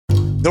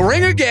The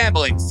Ringer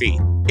Gambling Feed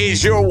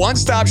is your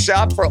one-stop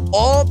shop for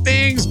all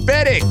things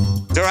betting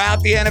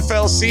throughout the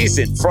NFL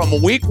season,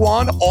 from week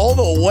 1 all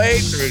the way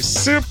through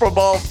Super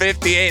Bowl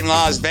 58 in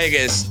Las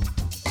Vegas.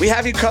 We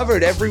have you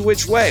covered every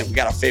which way. We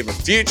got our favorite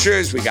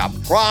futures, we got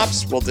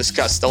props, we'll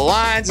discuss the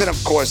lines, and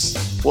of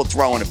course, we'll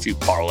throw in a few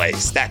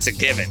parlays. That's a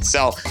given.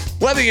 So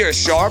whether you're a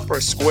sharp or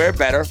a square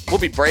bettor, we'll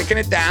be breaking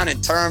it down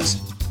in terms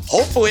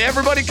hopefully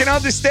everybody can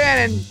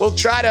understand, and we'll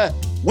try to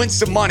win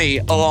some money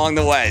along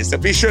the way. So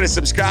be sure to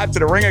subscribe to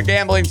the Ringer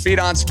Gambling Feed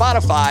on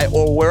Spotify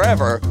or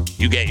wherever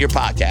you get your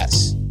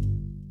podcasts.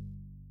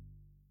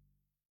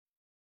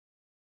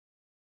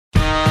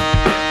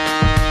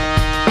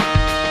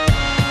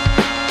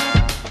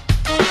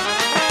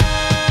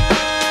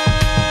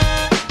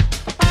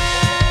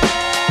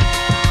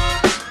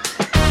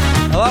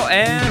 Hello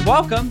and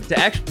welcome to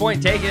Extra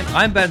Point Taken.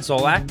 I'm Ben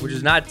Solak, which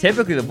is not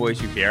typically the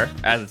voice you hear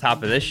at the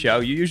top of this show.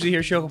 You usually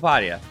hear Shil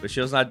Kapadia, but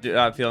Shil's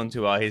not feeling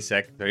too well. He's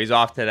sick, so he's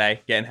off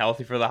today, getting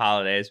healthy for the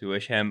holidays. We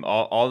wish him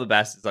all the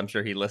best, as I'm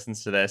sure he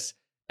listens to this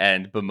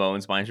and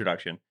bemoans my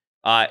introduction.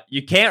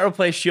 You can't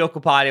replace Shil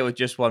Kapadia with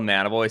just one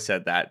man. I've always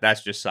said that.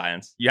 That's just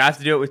science. You have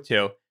to do it with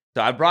two.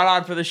 So I brought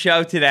on for the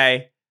show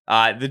today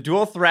the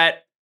dual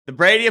threat, the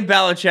Brady and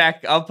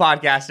Belichick of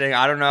podcasting.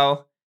 I don't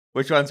know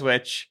which one's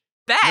which.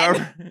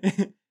 Ben.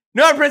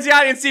 Noah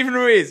Princiani and Stephen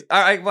Ruiz. All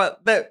right, well,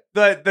 the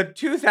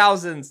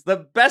 2000s, the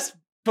best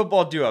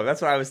football duo.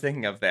 That's what I was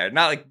thinking of there.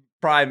 Not like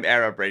prime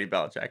era Brady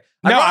Belichick.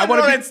 I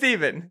want to be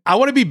Stephen. I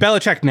want to be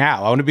Belichick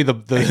now. I want to be the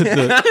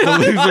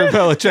loser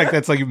Belichick.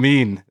 That's like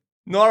mean.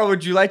 Nora,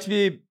 would you like to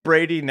be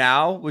Brady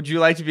now? Would you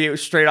like to be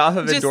straight off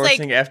of Just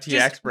endorsing like-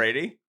 FTX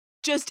Brady?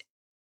 Just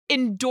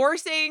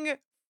endorsing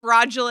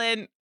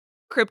fraudulent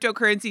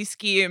cryptocurrency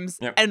schemes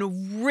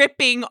and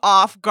ripping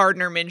off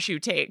Gardner Minshew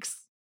takes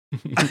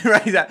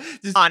Right,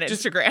 on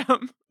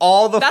Instagram.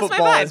 All the That's my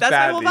football vibe. is That's my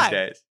bad whole these vibe.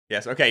 days.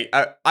 Yes. Okay.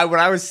 When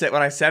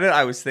I said it,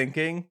 I was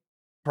thinking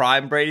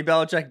prime Brady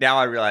Belichick. Now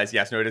I realize,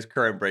 yes, no, it is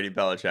current Brady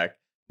Belichick.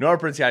 Nora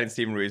Princiani and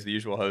Stephen Ruiz, the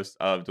usual host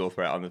of Dual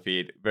Threat on the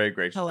feed, very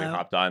graciously Hello.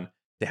 hopped on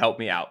to help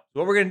me out.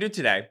 So what we're gonna do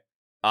today is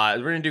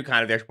we're gonna do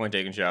kind of the Extra Point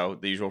Taken show,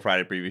 the usual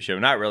Friday preview show.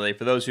 Not really.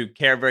 For those who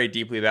care very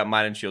deeply about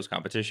mine and Shield's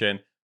competition,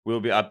 we'll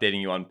be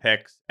updating you on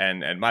picks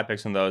and my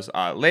picks on those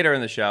later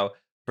in the show.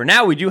 For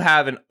now, we do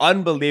have an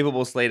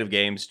unbelievable slate of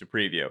games to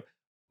preview.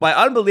 By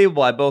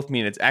unbelievable, I both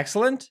mean it's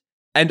excellent,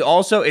 and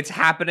also it's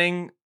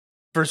happening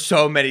for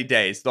so many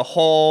days, the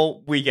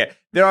whole weekend.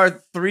 There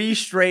are 3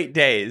 straight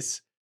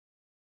days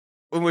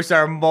in which there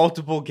are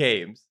multiple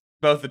games,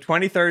 both the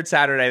 23rd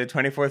Saturday, the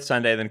 24th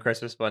Sunday, then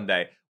Christmas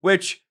Monday,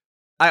 which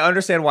I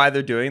understand why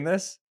they're doing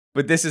this,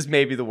 but this is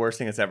maybe the worst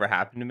thing that's ever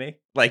happened to me.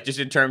 Like, just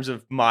in terms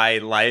of my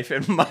life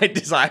and my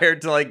desire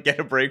to, like, get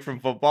a break from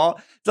football.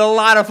 It's a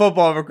lot of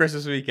football over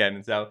Christmas weekend.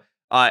 And so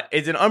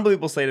it's an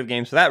unbelievable slate of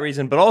games for that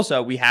reason. But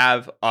also, we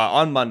have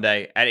on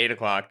Monday at 8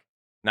 o'clock,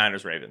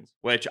 Niners-Ravens,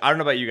 which I don't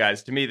know about you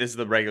guys. To me, this is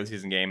the regular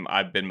season game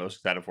I've been most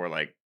excited for,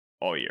 like,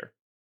 all year.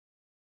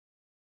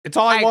 It's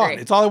all I want.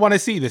 agree. It's all I want to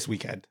see this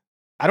weekend.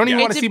 I don't even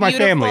Yeah. want to It's see a my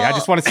family. I beautiful-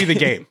 just want to see the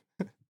game.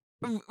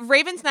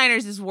 Ravens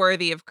Niners is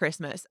worthy of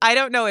Christmas. I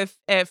don't know if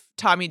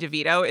Tommy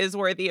DeVito is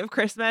worthy of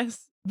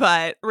Christmas,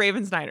 but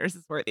Ravens Niners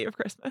is worthy of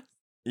Christmas.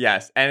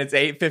 Yes, and it's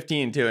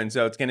 8:15 too, and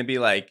so it's going to be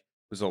like, it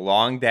was a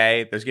long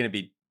day. There's going to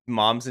be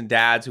moms and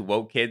dads who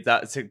woke kids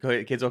up.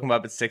 Kids woke them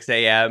up at 6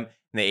 a.m. and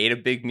they ate a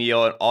big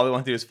meal, and all they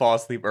want to do is fall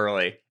asleep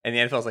early. And the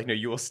NFL's like, no,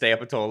 you will stay up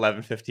until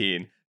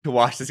 11:15 to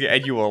watch this game,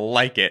 and you will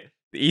like it.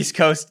 The East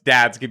Coast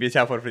dads, could be a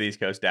tough one for the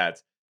East Coast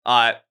dads.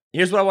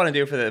 Here's what I want to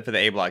do for the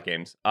A block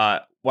games.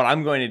 What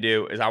I'm going to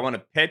do is I want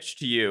to pitch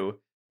to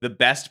you the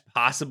best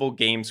possible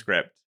game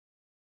script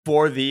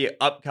for the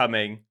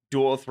upcoming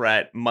Dual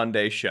Threat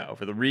Monday show,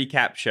 for the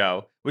recap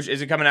show. Which is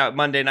it coming out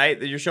Monday night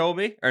that your show will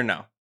be, or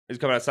no? Is it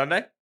coming out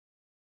Sunday?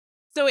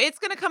 So it's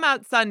going to come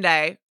out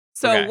Sunday.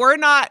 So Okay. we're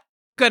not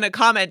going to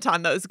comment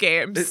on those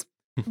games.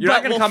 You're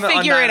not But going to we'll comment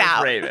figure on it Niners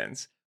out.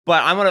 Ravens,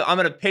 but I'm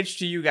gonna pitch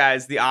to you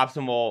guys the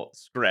optimal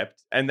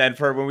script, and then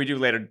for when we do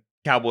later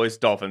Cowboys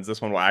Dolphins, this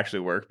one will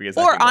actually work because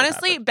that Or game won't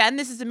honestly, happen. Ben,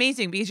 this is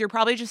amazing because you're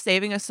probably just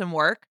saving us some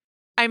work.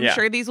 I'm Yeah.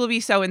 sure these will be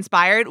so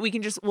inspired.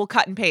 We'll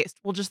cut and paste.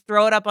 We'll just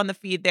throw it up on the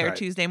feed there Right.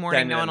 Tuesday morning.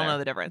 Send it No in one will there. know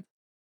the difference.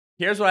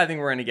 Here's what I think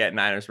we're going to get: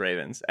 Niners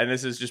Ravens, and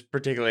this is just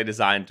particularly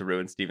designed to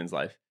ruin Steven's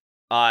life.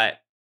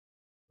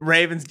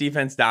 Ravens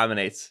defense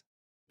dominates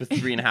for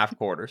 3.5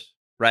 quarters.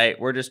 Right?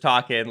 We're just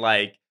talking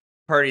like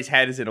Purdy's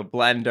head is in a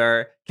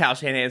blender. Kyle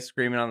Shanahan's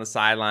screaming on the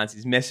sidelines.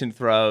 He's missing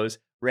throws.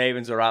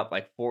 Ravens are up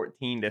like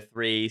 14-3,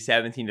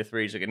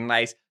 17-3. It's like a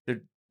nice.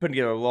 They're putting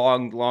together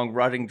long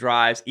running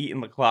drives,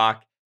 eating the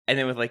clock, and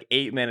then with like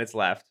 8 minutes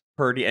left,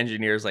 Purdy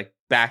engineers like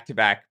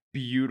back-to-back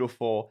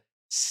beautiful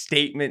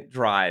statement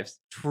drives,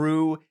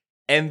 true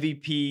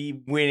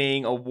MVP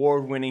winning,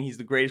 award winning. He's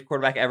the greatest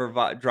quarterback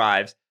ever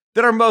drives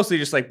that are mostly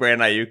just like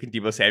Brandon Ayuk and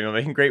Deebo Samuel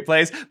making great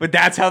plays, but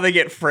that's how they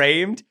get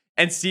framed.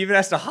 And Steven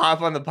has to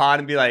hop on the pod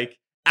and be like,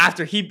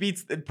 after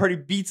Purdy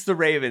beats the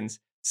Ravens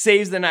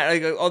saves the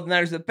Niners. Like, the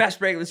Niners are the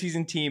best regular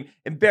season team.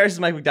 Embarrasses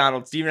Mike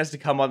McDonald. Steven has to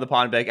come on the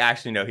pod and be like,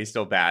 actually, no, he's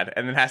still bad,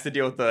 and then has to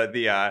deal with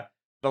the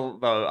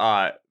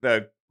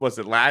what's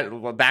it,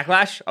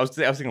 backlash? I was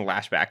thinking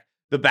lashback.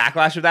 The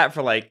backlash of that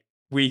for like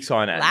weeks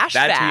on end.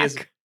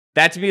 Lashback.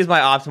 That to me is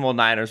my optimal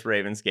Niners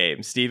Ravens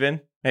game.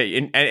 Steven,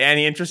 hey,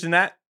 any interest in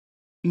that?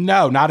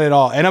 No, not at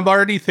all. And I'm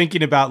already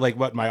thinking about like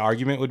what my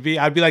argument would be.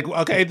 I'd be like,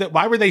 okay,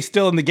 why were they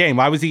still in the game?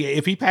 Why was he,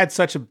 if he had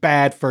such a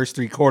bad first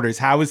 3 quarters,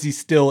 how is he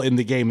still in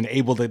the game and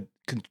able to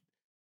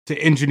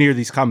engineer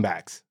these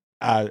comebacks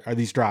or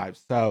these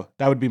drives? So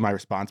that would be my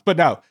response. But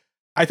no,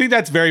 I think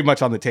that's very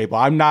much on the table.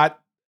 I'm not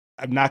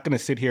going to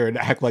sit here and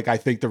act like I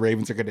think the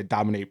Ravens are going to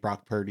dominate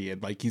Brock Purdy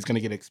and like he's going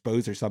to get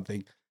exposed or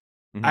something.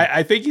 Mm-hmm.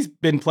 I think he's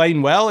been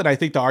playing well. And I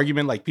think the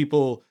argument like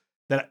people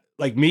that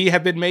like me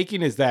have been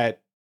making is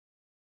that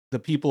the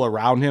people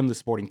around him, the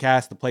supporting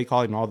cast, the play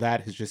calling, and all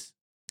that has just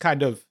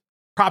kind of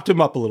propped him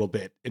up a little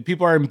bit. And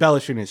people are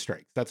embellishing his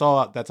strengths. That's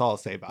all I'll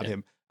say about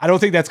him. I don't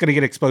think that's going to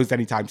get exposed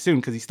anytime soon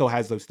because he still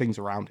has those things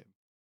around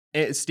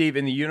him. Steve,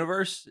 in the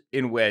universe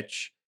in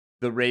which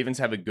the Ravens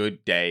have a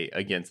good day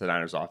against the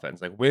Niners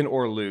offense, like win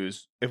or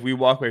lose, if we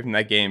walk away from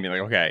that game and be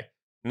like, okay,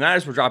 the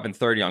Niners were dropping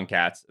 30 on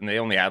cats and they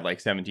only had like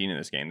 17 in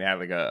this game. They had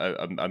like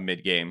a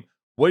mid game.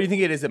 What do you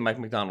think it is that Mike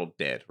McDonald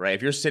did, right?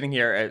 If you're sitting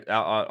here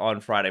on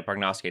Friday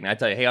prognosticating, I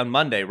tell you, hey, on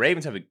Monday,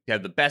 Ravens have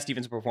the best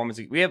defensive performance.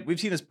 We've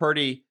seen this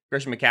Purdy,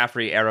 Christian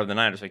McCaffrey era of the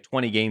Niners, like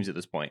 20 games at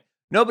this point.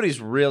 Nobody's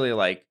really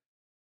like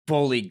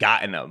fully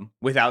gotten them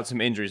without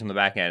some injuries on the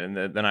back end,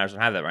 and the Niners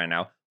don't have that right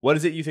now. What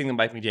is it you think that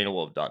Mike McDaniel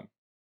will have done?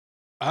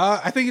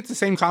 I think it's the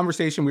same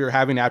conversation we were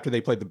having after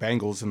they played the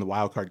Bengals in the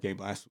wild card game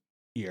last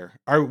year,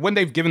 or when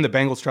they've given the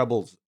Bengals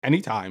troubles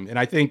anytime. And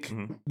I think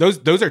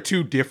those are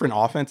 2 different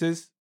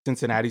offenses.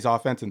 Cincinnati's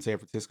offense and San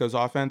Francisco's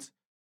offense,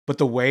 but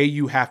the way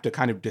you have to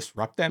kind of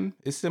disrupt them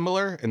is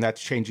similar, and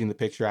that's changing the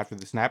picture after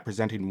the snap,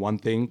 presenting one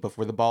thing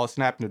before the ball is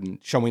snapped and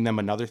showing them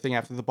another thing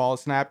after the ball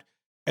is snapped.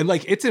 And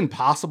like, it's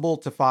impossible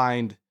to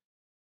find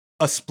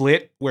a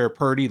split where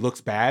Purdy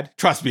looks bad.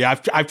 Trust me,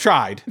 I've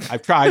tried.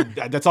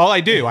 That's all I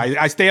do.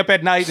 I stay up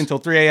at night until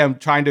 3 a.m.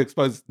 trying to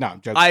expose. No,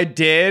 I'm joking. I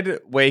did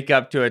wake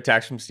up to a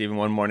text from Steven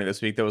one morning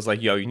this week that was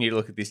like, yo, you need to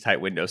look at these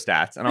tight window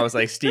stats. And I was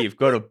like, Steve,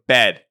 go to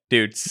bed,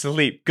 dude.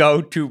 Sleep.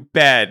 Go to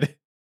bed.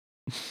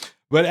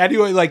 But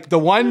anyway, like the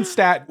one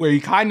stat where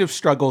he kind of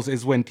struggles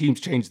is when teams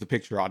change the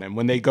picture on him,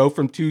 when they go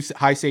from 2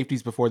 high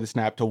safeties before the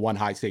snap to 1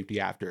 high safety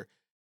after.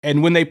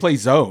 And when they play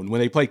zone, when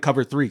they play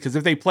cover 3, because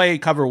if they play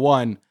cover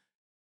 1,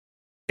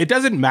 it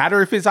doesn't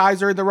matter if his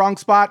eyes are in the wrong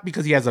spot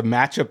because he has a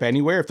matchup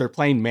anywhere. If they're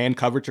playing man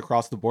coverage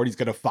across the board, he's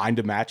going to find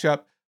a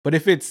matchup. But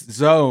if it's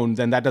zone,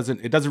 then it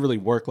doesn't really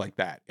work like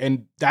that.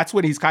 And that's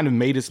when he's kind of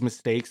made his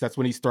mistakes. That's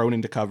when he's thrown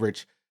into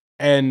coverage.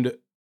 And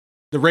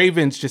the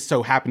Ravens just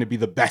so happen to be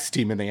the best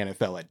team in the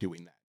NFL at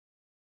doing that.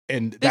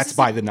 And that's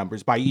by the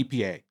numbers, by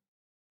EPA.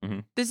 Mm-hmm.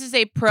 This is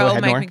a pro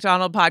Mike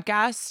McDonald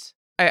podcast.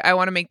 I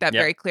want to make that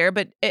very clear.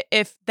 But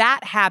if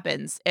that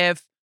happens,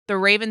 if the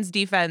Ravens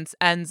defense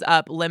ends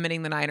up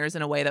limiting the Niners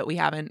in a way that we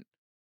haven't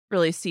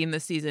really seen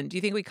this season, do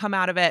you think we come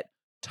out of it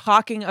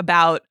talking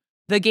about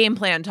the game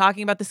plan,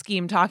 talking about the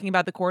scheme, talking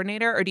about the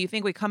coordinator? Or do you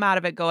think we come out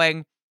of it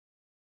going,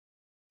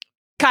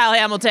 Kyle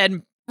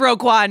Hamilton,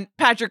 Roquan,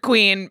 Patrick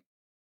Queen,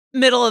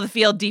 middle of the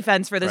field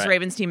defense for this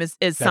Ravens team is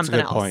something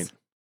else? Point.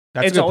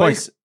 That's a good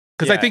point.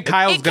 Because I think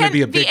Kyle's going to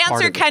be a big part of it.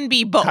 The answer can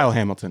be both. Kyle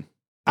Hamilton.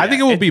 I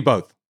think it will be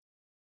both.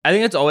 I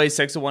think it's always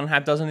 6 of one,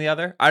 half dozen of the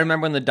other. I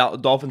remember when the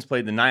Dolphins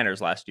played the Niners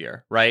last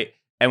year, right?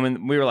 And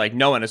when we were like,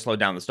 no one has slowed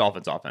down this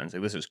Dolphins offense.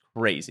 Like, this is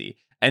crazy.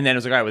 And then it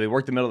was like, all right, well, they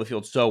worked the middle of the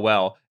field so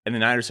well, and the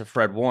Niners have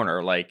Fred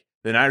Warner. Like,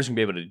 the Niners can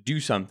be able to do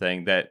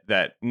something that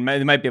they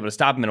might be able to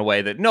stop them in a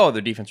way that no other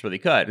defense really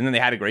could. And then they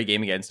had a great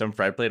game against them.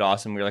 Fred played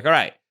awesome. We were like, all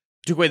right,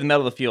 took away the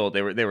middle of the field.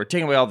 They were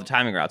taking away all the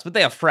timing routes, but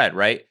they have Fred,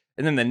 right?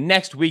 And then the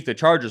next week, the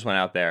Chargers went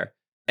out there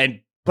and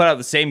put out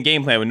the same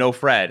game plan with no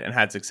Fred and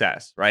had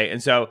success, right?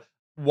 And so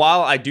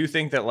while I do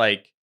think that,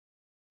 like,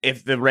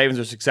 if the Ravens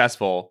are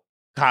successful,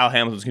 Kyle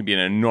Hamilton's going to be an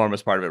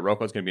enormous part of it.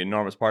 Roquan's going to be an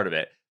enormous part of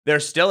it. There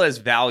still is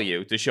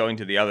value to showing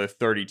to the other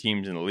 30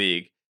 teams in the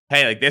league,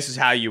 hey, like, this is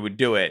how you would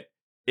do it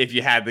if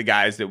you had the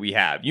guys that we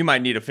have. You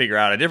might need to figure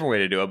out a different way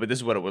to do it, but this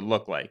is what it would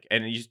look like.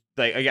 And you,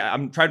 like,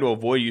 I'm trying to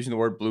avoid using the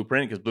word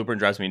blueprint because blueprint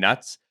drives me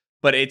nuts.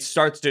 But it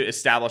starts to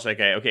establish,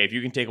 like, okay, if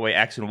you can take away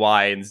X and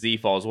Y and Z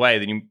falls away,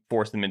 then you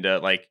force them into,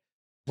 like,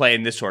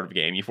 playing this sort of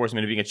game. You force them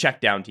into being a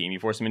check down team. You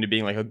force them into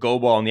being like a go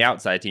ball on the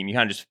outside team. You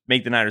kind of just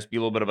make the Niners be a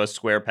little bit of a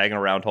square peg in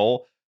a round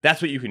hole.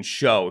 That's what you can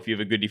show if you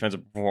have a good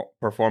defensive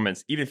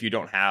performance, even if you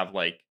don't have,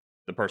 like,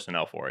 the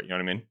personnel for it. You know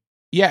what I mean?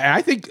 Yeah,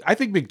 and I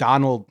think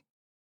McDonald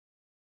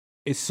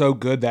is so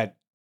good that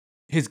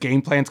his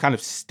game plans kind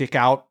of stick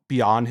out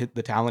beyond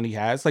the talent he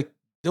has. Like,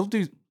 they'll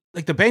do,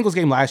 like, the Bengals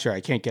game last year,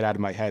 I can't get out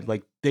of my head.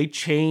 Like, they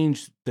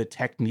changed the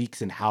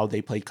techniques and how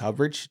they play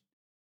coverage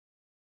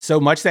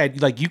so much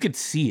that, like, you could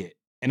see it.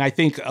 And I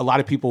think a lot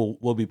of people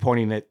will be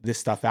pointing this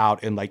stuff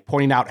out and, like,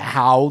 pointing out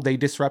how they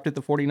disrupted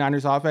the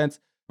 49ers offense.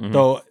 Mm-hmm.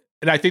 So,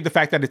 and I think the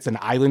fact that it's an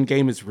island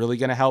game is really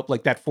going to help.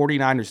 Like, that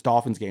 49ers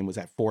Dolphins game was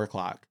at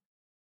 4:00.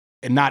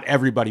 and not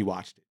everybody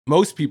watched it.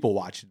 Most people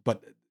watched it,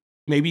 but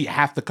maybe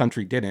half the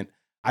country didn't.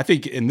 I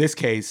think in this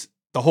case,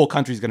 the whole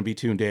country is going to be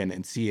tuned in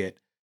and see it.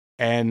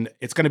 And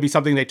it's going to be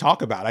something they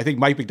talk about. I think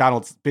Mike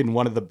Macdonald's been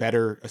one of the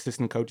better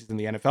assistant coaches in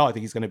the NFL. I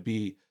think he's going to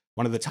be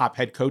one of the top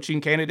head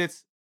coaching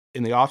candidates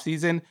in the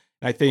offseason. And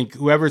I think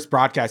whoever's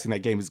broadcasting that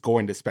game is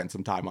going to spend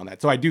some time on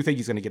that. So I do think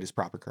he's going to get his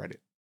proper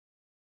credit.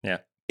 Yeah.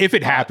 If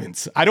it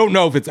happens. I don't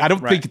know if it's, I don't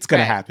think it's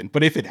going to happen,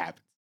 but if it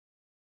happens.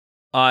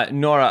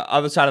 Nora,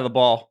 other side of the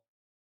ball,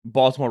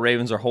 Baltimore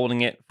Ravens are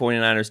holding it.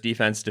 49ers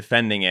defense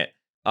defending it.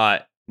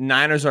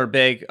 Niners are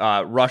big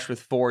rush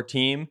with 4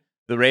 team.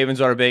 The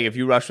Ravens are big. If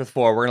you rush with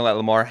 4, we're going to let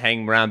Lamar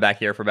hang around back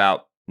here for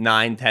about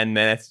 9-10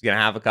 minutes. He's going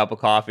to have a cup of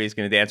coffee. He's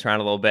going to dance around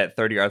a little bit.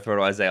 30-yard throw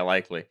to Isaiah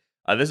Likely.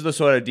 This is the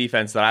sort of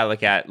defense that I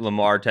look at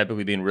Lamar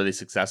typically being really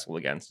successful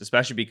against,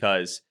 especially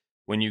because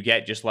when you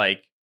get just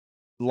like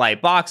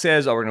light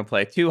boxes, or we're going to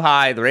play too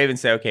high, the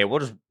Ravens say, okay, we're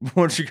just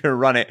going to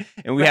run it.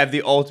 And we have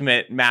the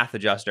ultimate math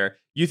adjuster.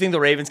 You think the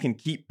Ravens can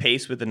keep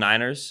pace with the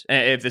Niners?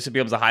 If this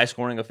becomes a high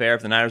scoring affair,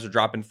 if the Niners are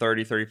dropping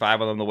 30,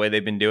 35 on them the way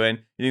they've been doing,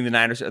 you think the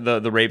Niners,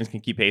 the Ravens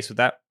can keep pace with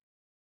that?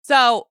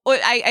 So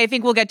I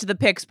think we'll get to the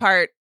picks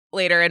part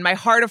later. In my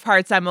heart of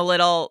hearts, I'm a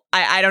little,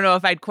 I don't know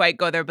if I'd quite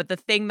go there, but the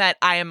thing that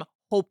I am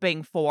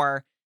hoping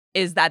for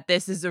is that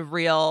this is a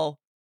real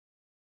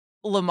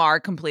Lamar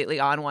completely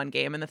on one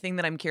game. And the thing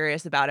that I'm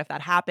curious about if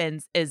that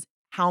happens is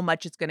how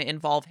much it's going to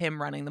involve him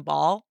running the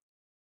ball.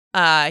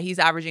 He's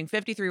averaging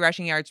 53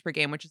 rushing yards per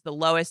game, which is the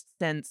lowest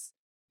since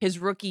his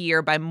rookie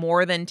year by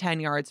more than 10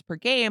 yards per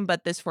game.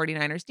 But this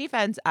 49ers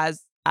defense,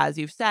 as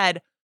you've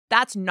said,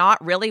 that's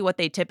not really what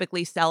they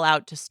typically sell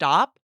out to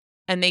stop.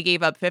 And they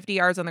gave up 50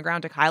 yards on the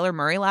ground to Kyler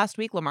Murray last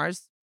week.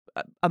 Lamar's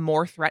a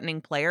more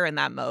threatening player in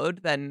that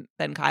mode than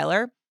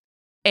Kyler.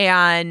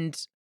 And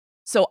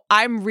so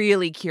I'm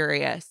really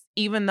curious,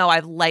 even though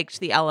I've liked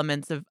the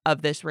elements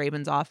of this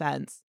Ravens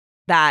offense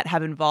that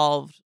have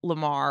involved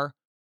Lamar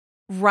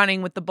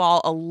running with the ball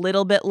a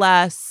little bit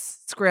less,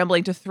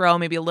 scrambling to throw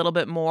maybe a little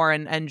bit more,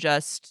 and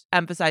just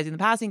emphasizing the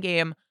passing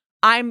game.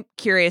 I'm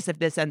curious if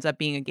this ends up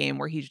being a game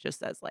where he just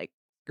says, like,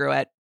 screw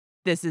it.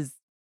 This is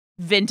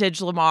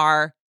vintage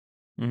Lamar.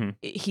 Mm-hmm.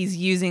 He's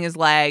using his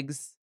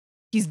legs.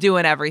 He's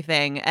doing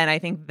everything. And I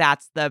think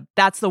that's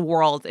the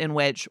world in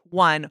which,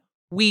 one,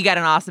 we get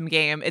an awesome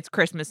game. It's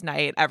Christmas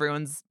night.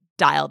 Everyone's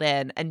dialed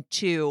in. And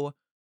 2,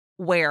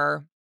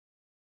 where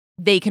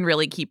they can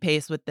really keep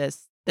pace with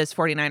this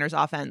 49ers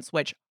offense,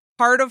 which,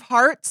 heart of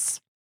hearts,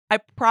 I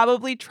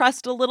probably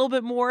trust a little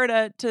bit more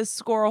to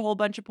score a whole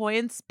bunch of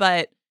points.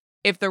 But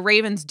if the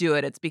Ravens do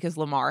it, it's because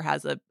Lamar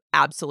has an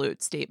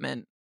absolute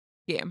statement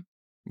game.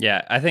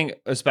 Yeah, I think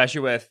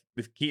especially with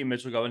Keaton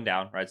Mitchell going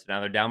down, right? So now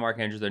they're down Mark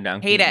Andrews, they're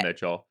down Hate Keaton it.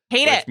 Mitchell.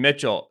 Hate it.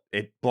 Mitchell,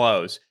 it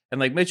blows. And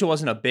like Mitchell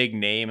wasn't a big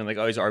name and like,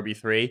 oh, he's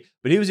RB3,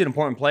 but he was an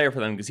important player for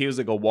them because he was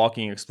like a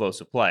walking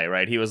explosive play,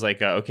 right? He was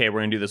like, okay,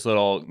 we're going to do this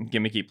little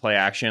gimmicky play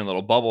action,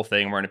 little bubble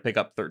thing. We're going to pick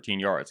up 13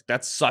 yards.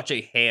 That's such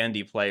a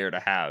handy player to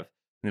have.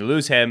 And they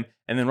lose him.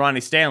 And then Ronnie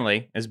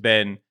Stanley has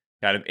been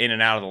kind of in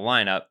and out of the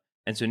lineup.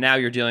 And so now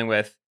you're dealing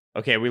with,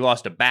 okay, we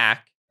lost a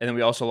back. And then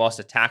we also lost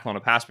a tackle and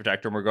a pass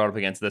protector, and we're going up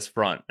against this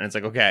front. And it's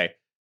like, okay,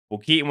 well,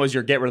 Keaton was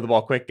your get rid of the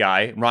ball quick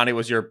guy. Ronnie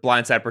was your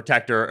blindside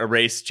protector,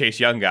 erase Chase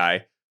Young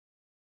guy.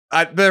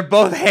 They're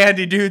both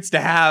handy dudes to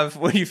have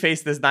when you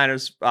face this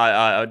Niners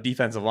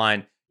defensive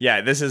line.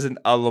 Yeah, this isn't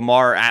a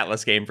Lamar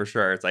Atlas game for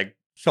sure. It's like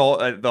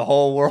the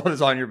whole world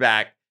is on your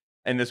back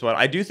in this one.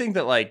 I do think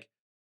that, like,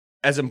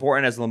 as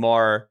important as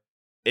Lamar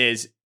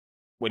is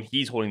when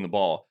he's holding the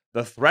ball,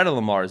 the threat of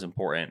Lamar is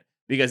important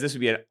because this would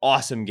be an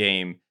awesome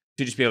game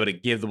to just be able to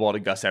give the ball to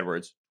Gus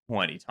Edwards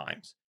 20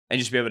 times and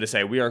just be able to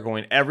say, we are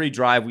going every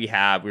drive we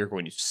have, we are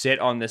going to sit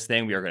on this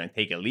thing. We are going to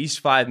take at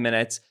least 5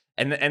 minutes.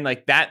 And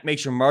like that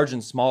makes your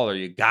margin smaller.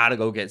 You got to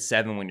go get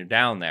 7 when you're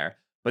down there.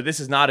 But this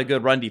is not a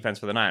good run defense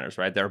for the Niners,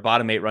 right? They're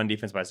bottom 8 run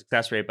defense by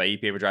success rate, by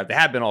EPA per drive. They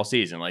have been all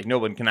season. Like no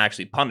one can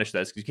actually punish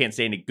this because you can't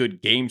stay in a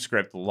good game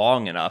script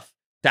long enough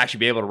to actually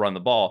be able to run the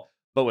ball.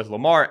 But with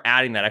Lamar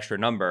adding that extra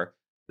number,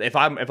 if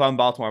I'm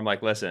Baltimore, I'm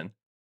like, listen,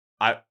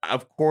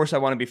 of course I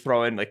want to be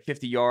throwing like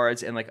 50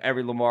 yards and like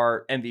every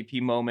Lamar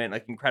MVP moment,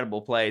 like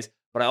incredible plays.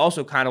 But I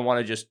also kind of want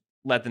to just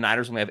let the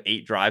Niners only have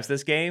 8 drives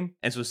this game.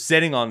 And so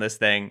sitting on this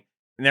thing,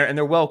 and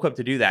they're well equipped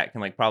to do that,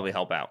 can like probably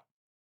help out.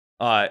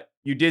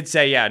 You did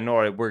say, yeah,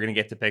 Nora, we're going to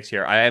get to picks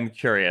here. I am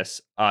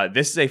curious.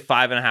 This is a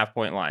 5.5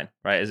 point line,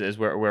 right? Is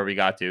where we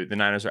got to. The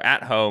Niners are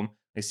at home.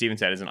 Like Steven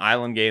said, it's an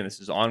island game. This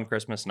is on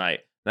Christmas night.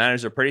 The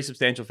Niners are pretty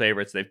substantial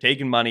favorites. They've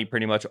taken money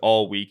pretty much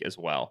all week as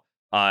well.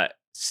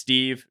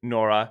 Steve,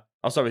 Nora,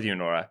 I'll start with you,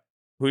 Nora.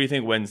 Who do you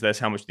think wins this?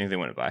 How much do you think they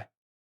win it by?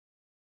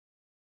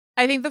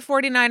 I think the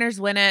 49ers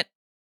win it.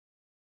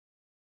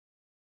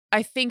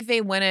 I think they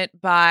win it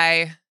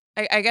by,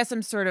 I guess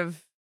I'm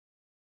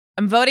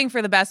voting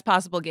for the best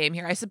possible game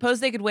here. I suppose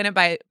they could win it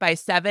by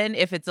 7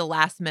 if it's a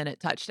last minute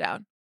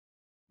touchdown.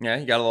 Yeah,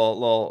 you got a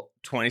little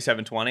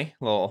 27-20.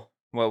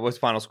 What's the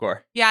final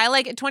score? Yeah, I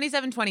like it.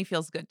 27-20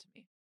 feels good to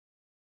me.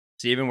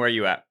 Steven, where are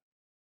you at?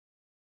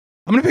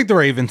 I'm going to pick the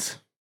Ravens.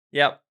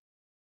 Yep.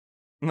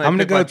 I'm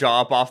gonna go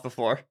jaw up off the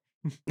floor.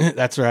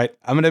 That's right.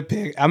 I'm gonna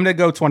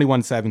go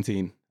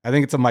 21-17. I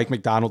think it's a Mike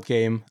Macdonald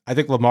game. I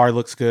think Lamar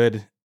looks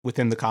good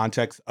within the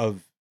context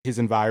of his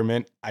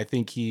environment. I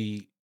think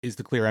he is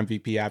the clear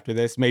MVP after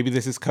this. Maybe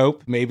this is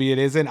Cope. Maybe it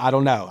isn't. I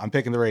don't know. I'm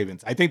picking the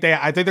Ravens. I think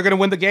they're going to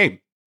win the game.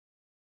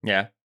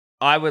 Yeah.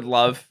 I would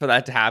love for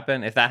that to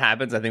happen. If that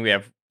happens, I think we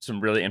have some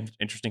really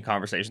interesting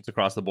conversations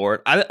across the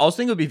board. I also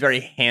think it would be very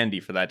handy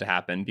for that to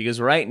happen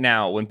because right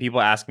now when people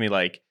ask me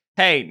like,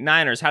 hey,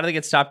 Niners, how do they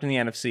get stopped in the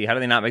NFC? How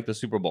do they not make the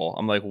Super Bowl?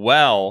 I'm like,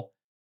 well,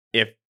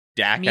 if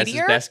Dak has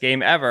his best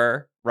game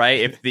ever, right?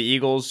 If the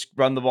Eagles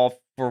run the ball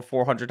for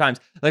 400 times,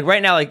 like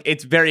right now, like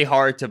it's very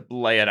hard to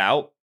lay it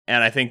out.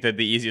 And I think that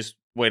the easiest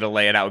way to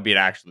lay it out would be to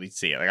actually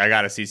see it. Like I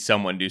got to see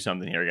someone do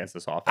something here against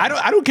this offense.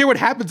 I don't care what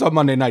happens on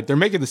Monday night. They're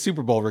making the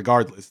Super Bowl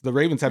regardless. The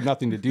Ravens have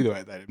nothing to do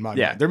with that in my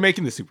mind. They're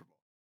making the Super Bowl.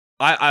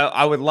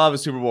 I would love a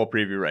Super Bowl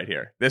preview right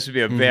here. This would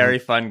be a very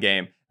fun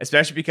game,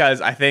 especially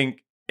because I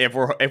think if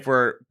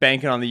we're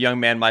banking on the young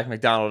man Mike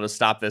Macdonald to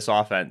stop this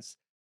offense,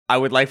 I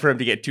would like for him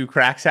to get 2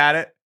 cracks at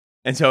it.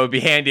 And so it'd be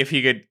handy if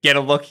he could get a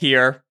look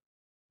here,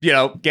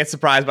 get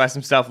surprised by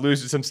some stuff,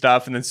 lose to some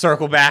stuff, and then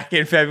circle back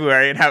in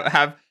February and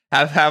have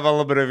a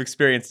little bit of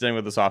experience dealing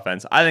with this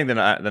offense. I think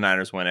the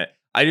Niners win it.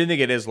 I do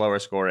think it is lower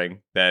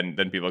scoring than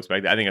people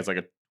expect. I think it's like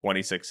a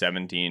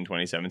 26-17,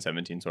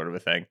 27-17 sort of a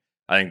thing.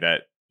 I think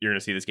that you're going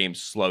to see this game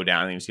slow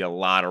down. You're going to see a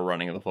lot of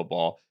running of the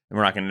football, and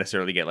we're not going to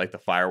necessarily get like the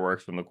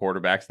fireworks from the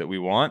quarterbacks that we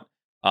want.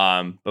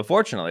 But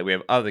fortunately, we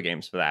have other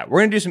games for that. We're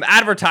going to do some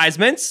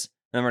advertisements,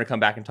 and then we're going to come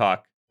back and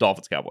talk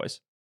Dolphins Cowboys.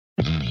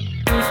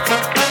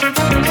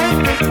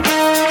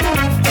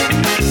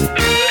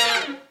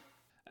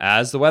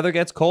 As the weather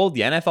gets cold,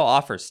 the NFL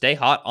offers stay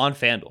hot on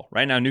FanDuel.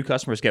 Right now, new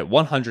customers get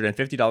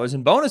 $150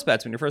 in bonus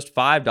bets when your first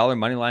 $5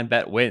 moneyline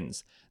bet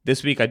wins.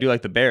 This week, I do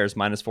like the Bears,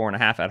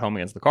 -4.5 at home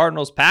against the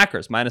Cardinals.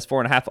 Packers,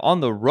 -4.5 on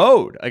the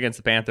road against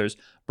the Panthers.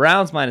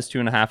 Browns,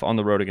 -2.5 on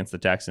the road against the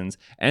Texans.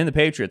 And the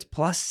Patriots,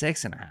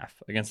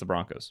 +6.5 against the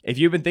Broncos. If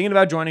you've been thinking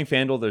about joining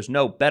FanDuel, there's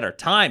no better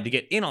time to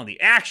get in on the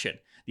action.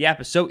 The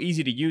app is so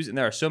easy to use, and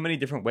there are so many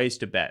different ways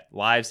to bet.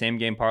 Live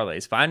same-game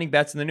parlays, finding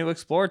bets in the new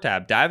Explore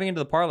tab, diving into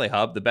the Parlay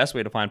Hub, the best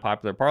way to find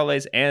popular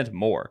parlays, and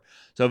more.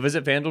 So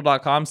visit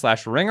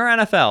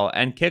FanDuel.com/RingerNFL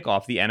and kick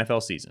off the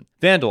NFL season.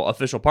 FanDuel,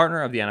 official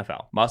partner of the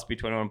NFL. Must be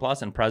 21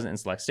 plus and present in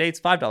select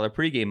states. $5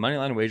 pregame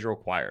moneyline wager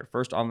required.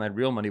 First online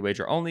real money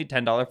wager only.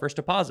 $10 first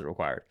deposit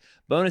required.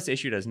 Bonus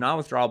issued as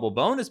non-withdrawable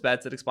bonus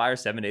bets that expire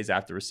 7 days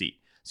after receipt.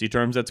 See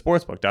terms at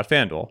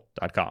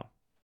sportsbook.fanduel.com.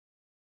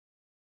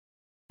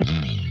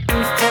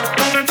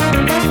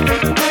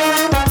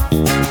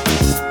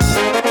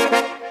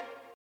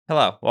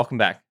 Hello, welcome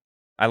back.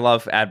 I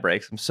love ad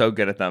breaks. I'm so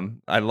good at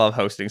them. I love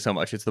hosting so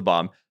much. It's the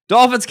bomb.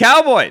 Dolphins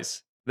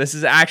Cowboys. This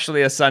is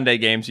actually a Sunday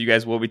game, so you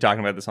guys will be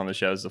talking about this on the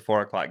show. It's a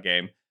 4:00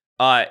 game.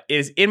 It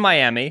is in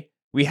Miami.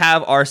 We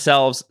have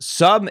ourselves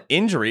some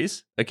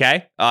injuries,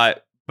 okay?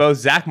 Both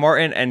Zach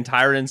Martin and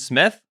Tyron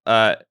Smith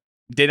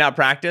did not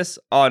practice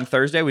on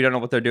Thursday. We don't know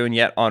what they're doing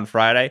yet on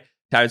Friday.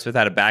 Tyron Smith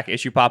had a back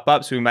issue pop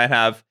up, so we might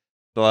have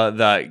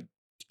the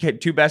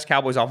 2 best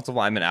Cowboys offensive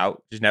linemen out,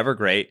 which is never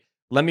great.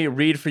 Let me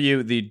read for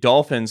you the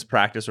Dolphins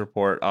practice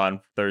report on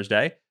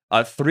Thursday.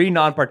 3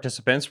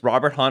 non-participants,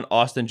 Robert Hunt,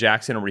 Austin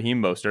Jackson, and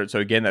Raheem Mostert. So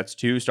again, that's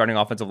 2 starting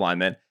offensive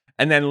linemen.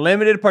 And then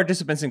limited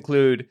participants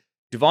include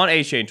Devon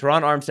Achane,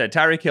 Teron Armstead,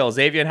 Tyreek Hill,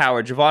 Xavier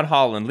Howard, Javon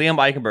Holland, Liam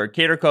Eichenberg,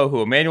 Kader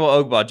Kohu, Emmanuel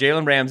Ogbah,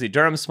 Jalen Ramsey,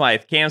 Durham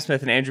Smythe, Cam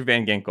Smith, and Andrew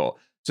Van Ginkel.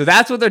 So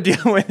that's what they're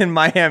dealing with in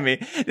Miami.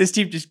 This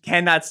team just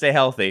cannot stay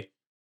healthy.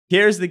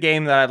 Here's the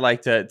game that I'd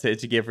like to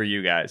give for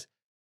you guys.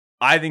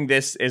 I think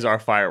this is our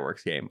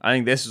fireworks game. I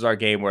think this is our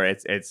game where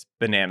it's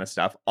banana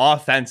stuff.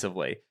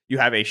 Offensively, you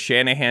have a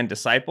Shanahan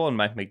disciple and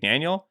Mike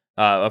McDaniel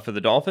for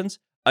the Dolphins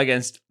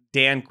against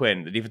Dan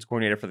Quinn, the defense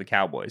coordinator for the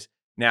Cowboys.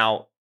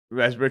 Now,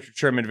 as Richard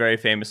Sherman very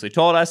famously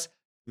told us,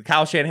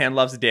 Kyle Shanahan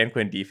loves the Dan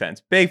Quinn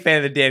defense. Big fan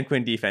of the Dan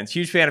Quinn defense.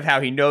 Huge fan of how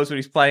he knows what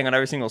he's playing on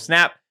every single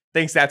snap.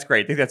 Thinks that's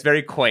great. Think that's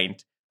very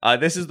quaint.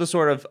 This is the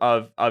sort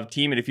of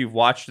team, and if you've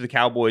watched the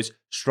Cowboys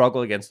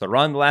struggle against the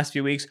run the last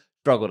few weeks,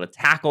 struggle to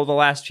tackle the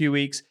last few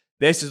weeks,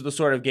 this is the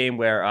sort of game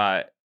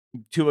where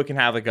Tua can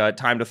have like a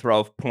time to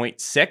throw of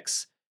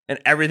 0.6 and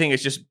everything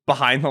is just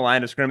behind the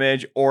line of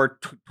scrimmage or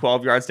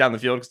 12 yards down the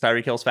field because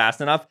Tyreek Hill's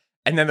fast enough.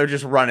 And then they're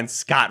just running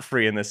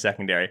scot-free in this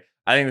secondary.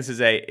 I think this is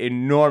a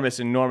enormous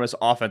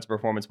offense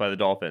performance by the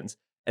Dolphins.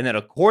 And then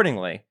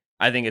accordingly,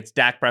 I think it's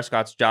Dak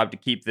Prescott's job to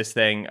keep this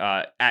thing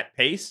at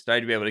pace, to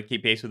be able to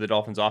keep pace with the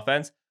Dolphins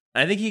offense.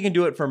 And I think he can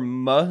do it for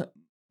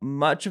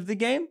much of the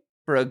game,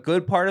 for a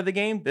good part of the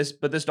game. This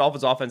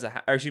Dolphins offense,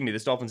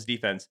 this Dolphins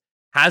defense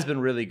has been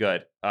really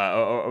good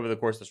over the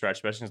course of the stretch,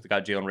 especially since they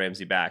got Jalen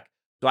Ramsey back.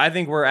 So I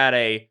think we're at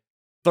a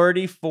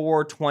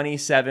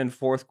 34-27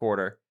 fourth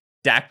quarter.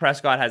 Dak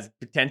Prescott has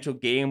potential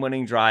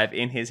game-winning drive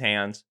in his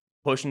hands,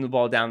 pushing the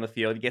ball down the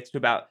field. He gets to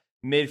about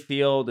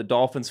midfield, the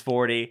Dolphins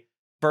 40,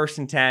 1st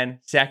and 10,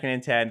 2nd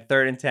and 10,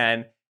 3rd and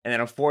 10, and then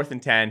a 4th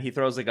and 10. He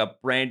throws like a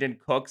Brandon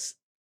Cooks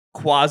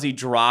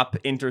quasi-drop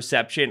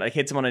interception, like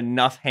hits him on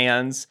enough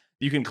hands.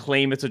 You can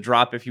claim it's a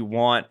drop if you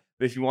want,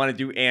 But if you want to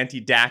do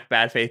anti-Dak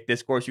bad faith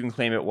discourse, you can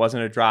claim it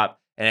wasn't a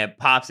drop. And it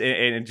pops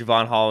in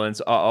Javon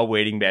Holland's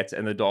awaiting bets,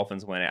 and the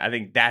Dolphins win it. I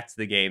think that's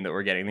the game that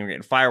we're getting. We're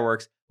getting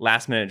fireworks,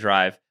 last-minute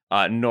drive.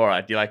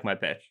 Nora, do you like my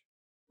pitch?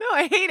 No,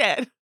 I hate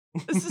it.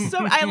 This is so.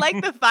 I like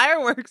the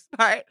fireworks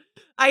part.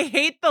 I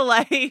hate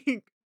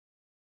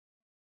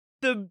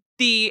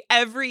the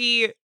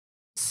every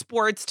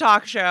sports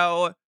talk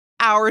show,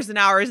 hours and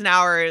hours and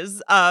hours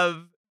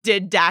of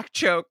did Dak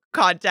choke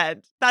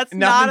content. That's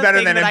nothing not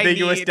better than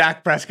ambiguous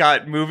Dak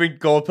Prescott moving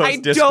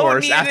goalpost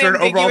discourse after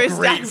an overall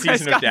great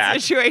season of Dak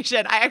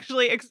situation. I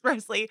actually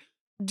expressly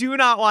do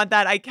not want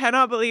that. I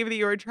cannot believe that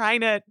you were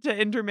trying to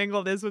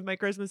intermingle this with my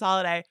Christmas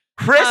holiday.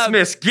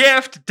 Christmas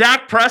gift,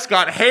 Dak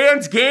Prescott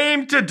hands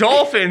game to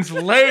Dolphins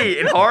late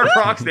in Hard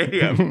Rock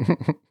Stadium.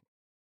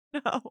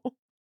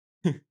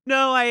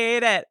 No, I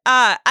hate it.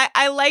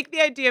 I like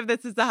the idea of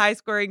this as a high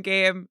scoring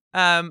game.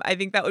 I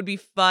think that would be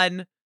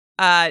fun.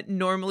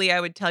 Normally I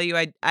would tell you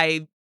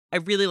I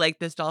really like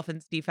this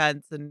Dolphins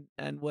defense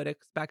and would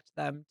expect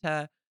them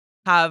to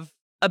have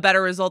a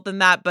better result than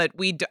that, but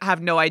we have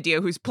no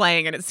idea who's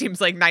playing, and it seems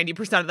like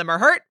 90% of them are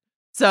hurt.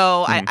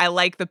 So I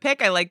like the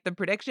pick. I like the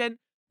prediction.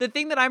 The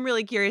thing that I'm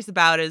really curious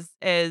about is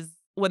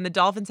when the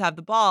Dolphins have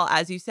the ball,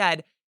 as you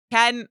said,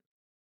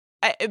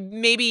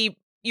 maybe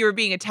you're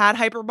being a tad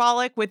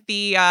hyperbolic with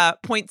the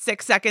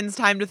 0.6 seconds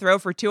time to throw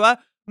for Tua,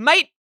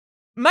 might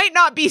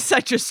not be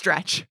such a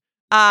stretch.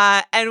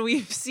 And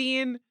we've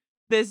seen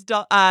this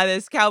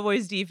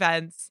Cowboys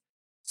defense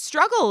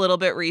struggle a little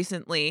bit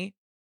recently,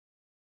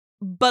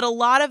 but a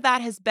lot of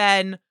that has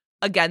been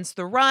against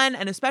the run,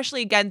 and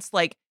especially against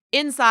like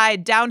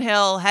inside,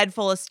 downhill, head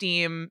full of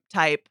steam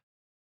type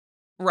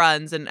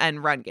runs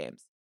and run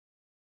games.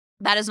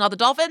 That is not the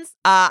Dolphins.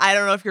 I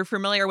don't know if you're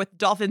familiar with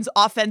Dolphins'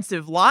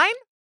 offensive line,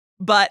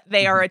 but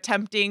they are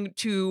attempting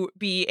to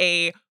be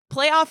a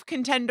playoff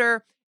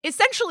contender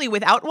essentially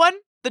without one.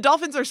 The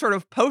Dolphins are sort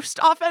of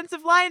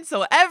post-offensive line,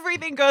 so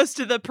everything goes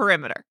to the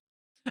perimeter.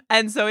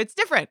 And so it's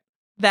different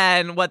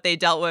than what they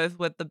dealt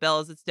with the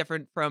Bills. It's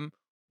different from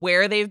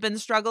where they've been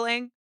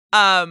struggling.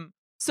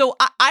 So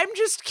I'm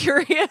just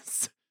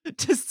curious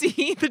to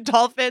see the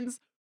Dolphins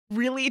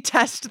really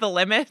test the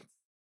limits,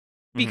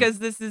 because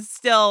this is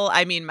still,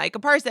 I mean, Micah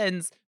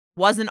Parsons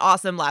wasn't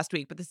awesome last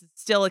week, but this is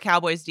still a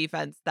Cowboys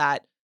defense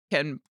that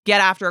can get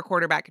after a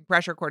quarterback and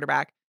pressure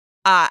quarterback.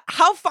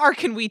 How far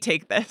can we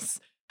take this?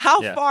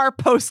 How far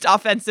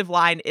post-offensive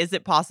line is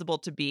it possible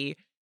to be?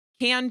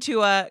 Can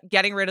Tua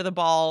getting rid of the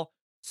ball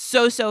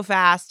so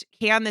fast?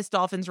 Can this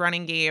Dolphins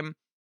running game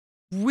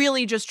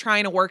really just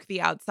trying to work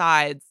the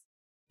outsides?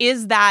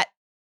 Is that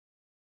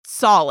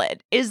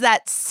solid? Is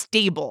that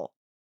stable?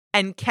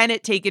 And can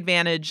it take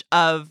advantage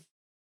of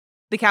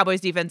the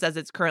Cowboys defense as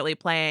it's currently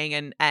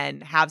playing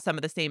and have some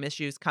of the same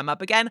issues come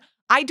up again?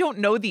 I don't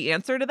know the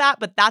answer to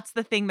that, but that's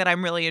the thing that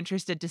I'm really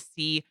interested to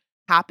see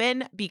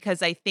happen,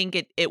 because I think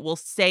it will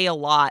say a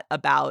lot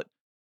about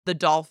the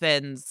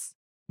Dolphins'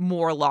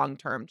 more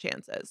long-term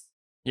chances.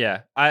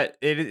 Yeah,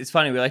 it's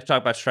funny. We like to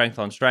talk about strength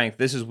on strength.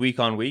 This is week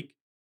on week,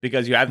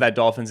 because you have that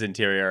Dolphins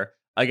interior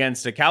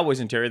against a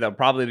Cowboys interior that will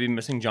probably be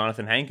missing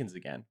Jonathan Hankins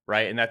again,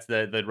 right? And that's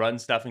the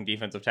run-stuffing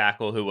defensive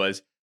tackle who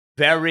was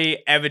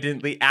very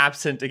evidently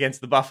absent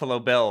against the Buffalo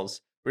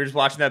Bills. We were just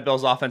watching that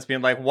Bills offense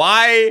being like,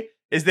 why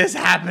is this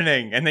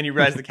happening? And then you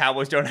realize the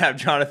Cowboys don't have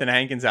Jonathan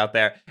Hankins out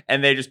there,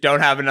 and they just don't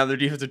have another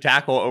defensive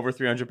tackle over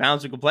 300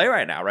 pounds who can play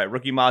right now, right?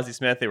 Rookie Mozzie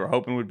Smith, they were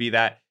hoping would be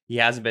that. He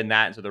hasn't been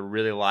that, and so they're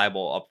really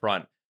liable up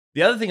front.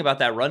 The other thing about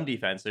that run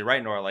defense, you're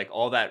right, Nora, like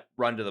all that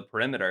run to the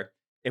perimeter,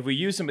 if we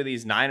use some of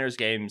these Niners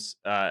games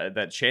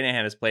that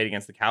Shanahan has played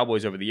against the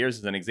Cowboys over the years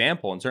as an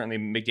example, and certainly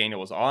McDaniel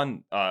was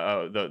on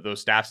those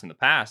staffs in the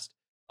past,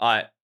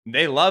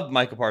 they love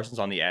Micah Parsons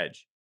on the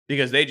edge,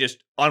 because they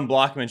just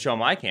unblock him and show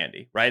him eye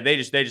candy, right? They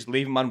just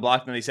leave him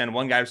unblocked, and they send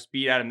one guy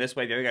speed at him this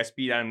way, the other guy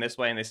speed at him this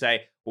way, and they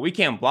say, well, we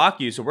can't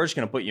block you, so we're just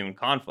going to put you in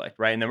conflict,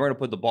 right? And then we're going to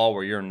put the ball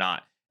where you're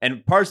not.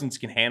 And Parsons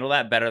can handle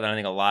that better than I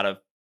think a lot of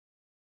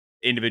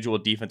individual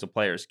defensive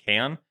players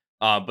can.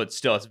 But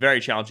still, it's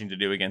very challenging to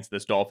do against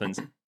this Dolphins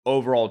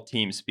overall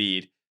team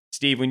speed.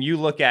 Steve, when you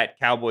look at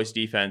Cowboys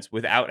defense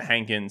without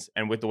Hankins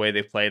and with the way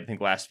they've played, I think,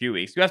 last few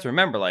weeks, you have to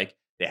remember, like,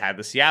 they had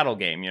the Seattle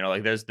game,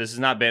 like this has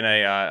not been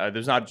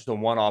there's not just a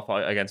one-off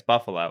against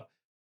Buffalo.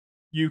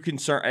 You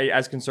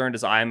as concerned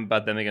as I am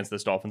about them against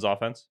this Dolphins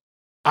offense?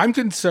 I'm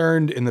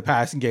concerned in the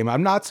passing game.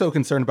 I'm not so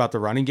concerned about the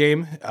running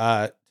game.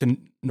 To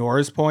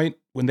Nora's point,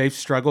 when they've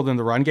struggled in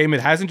the run game,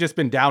 it hasn't just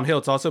been downhill.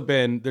 It's also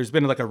there's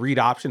been like a read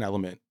option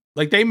element.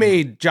 Like they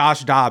made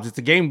Josh Dobbs. It's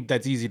a game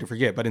that's easy to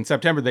forget, but in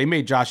September they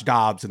made Josh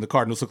Dobbs and the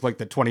Cardinals look like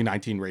the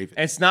 2019 Ravens.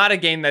 It's not a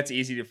game that's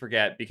easy to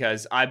forget,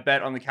 because I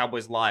bet on the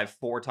Cowboys live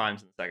 4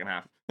 times in the second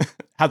half.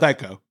 How'd that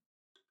go?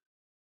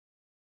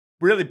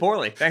 Really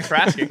poorly. Thanks for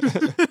asking.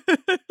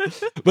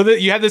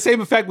 But you had the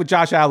same effect with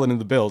Josh Allen and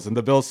the Bills, and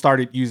the Bills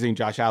started using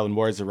Josh Allen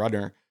more as a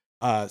runner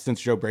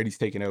since Joe Brady's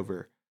taken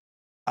over.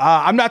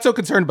 I'm not so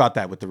concerned about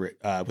that with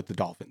the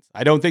Dolphins.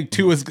 I don't think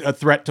Tua's a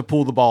threat to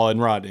pull the ball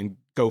and run and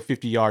go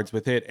 50 yards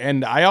with it.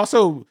 And I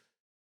also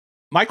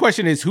my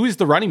question is, who is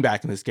the running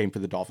back in this game for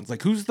the Dolphins?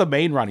 Like, who's the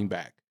main running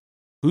back?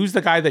 Who's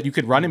the guy that you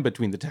could run in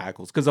between the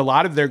tackles? Because a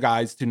lot of their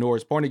guys, to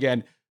Nora's point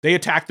again, they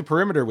attack the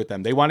perimeter with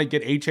them. They want to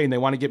get A-Chain. They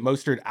want to get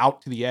Mostert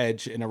out to the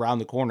edge and around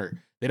the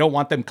corner. They don't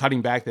want them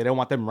cutting back. They don't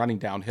want them running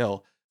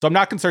downhill. So I'm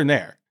not concerned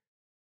there.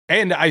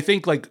 And I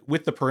think like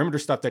with the perimeter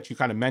stuff that you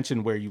kind of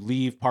mentioned where you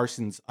leave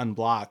Parsons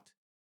unblocked,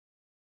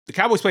 the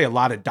Cowboys play a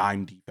lot of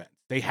dime defense.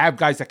 They have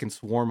guys that can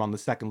swarm on the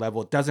second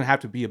level. It doesn't have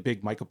to be a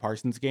big Micah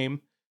Parsons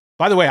game.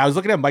 By the way, I was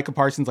looking at Micah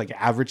Parsons' like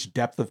average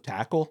depth of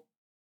tackle.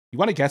 You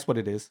want to guess what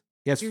it is?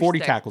 He has 40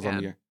 tackles on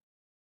the year.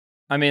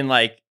 I mean,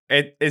 like,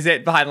 is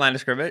it behind the line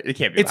of scrimmage? It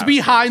can't be. It's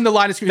behind the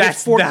line of scrimmage.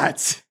 That's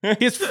nuts.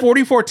 He has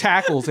 44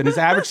 tackles, and his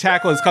average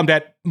tackle has come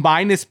at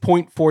minus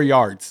 0.4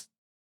 yards.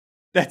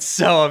 That's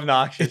so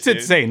obnoxious. It's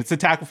insane. It's a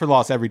tackle for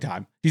loss every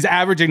time. He's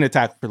averaging a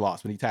tackle for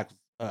loss when he tackles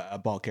a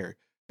ball carrier.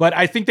 But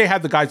I think they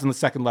have the guys on the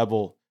second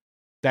level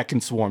that can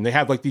swarm. They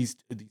have like these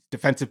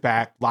defensive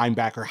back,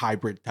 linebacker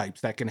hybrid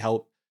types that can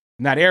help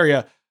in that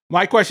area.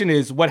 My question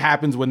is, what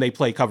happens when they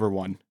play cover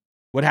one?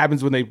 What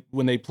happens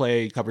when they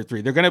play cover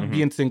three? They're going to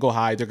be in single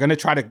high. They're going to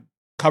try to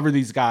cover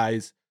these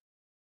guys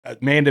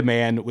man to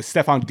man with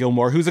Stephon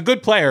Gilmore, who's a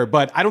good player,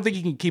 but I don't think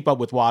he can keep up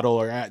with Waddle,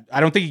 or I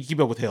don't think he can keep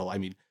up with Hill. I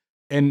mean,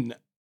 and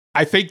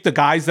I think the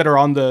guys that are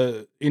on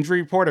the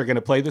injury report are going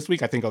to play this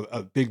week. I think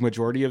a big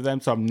majority of them.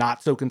 So I'm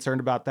not so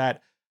concerned about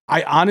that.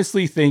 I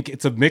honestly think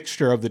it's a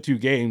mixture of the two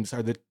games,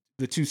 or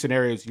the two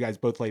scenarios you guys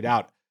both laid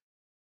out.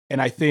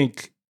 And I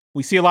think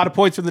we see a lot of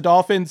points from the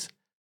Dolphins.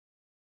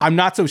 I'm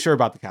not so sure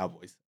about the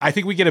Cowboys. I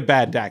think we get a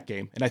bad Dak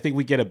game, and I think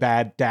we get a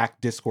bad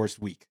Dak discourse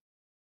week.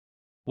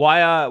 Why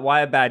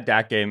a bad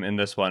Dak game in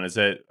this one? Is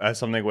it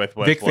something with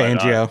what Vic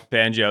Fangio?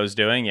 Fangio's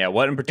doing? Yeah.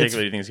 What in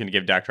particular do you think is going to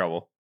give Dak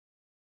trouble?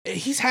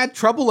 He's had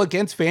trouble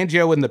against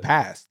Fangio in the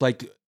past.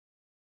 Like,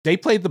 they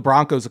played the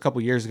Broncos a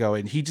couple years ago,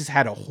 and he just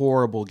had a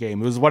horrible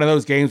game. It was one of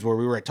those games where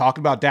we were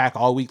talking about Dak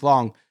all week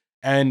long,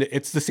 and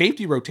it's the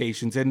safety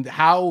rotations and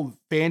how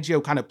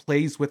Fangio kind of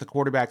plays with the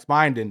quarterback's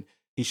mind. And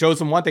he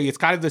shows him one thing. It's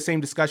kind of the same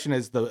discussion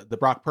as the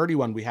Brock Purdy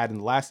one we had in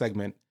the last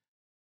segment.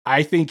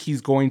 I think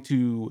there's going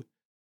to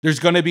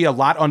be a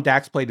lot on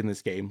Dak's plate in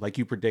this game, like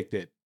you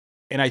predicted.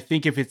 And I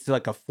think if it's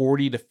like a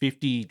 40 to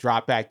 50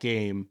 drop back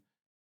game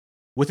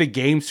with a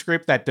game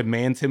script that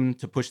demands him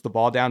to push the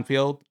ball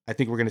downfield, I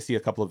think we're going to see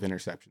a couple of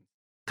interceptions.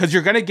 Because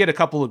you're going to get a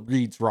couple of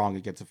reads wrong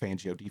against a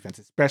Fangio defense,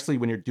 especially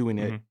when you're doing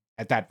it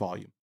at that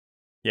volume.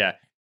 Yeah,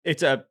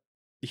 it's a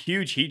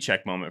huge heat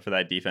check moment for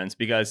that defense,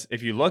 because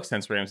if you look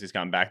since Ramsey's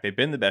gotten back, they've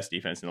been the best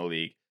defense in the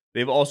league.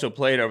 They've also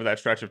played over that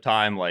stretch of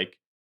time like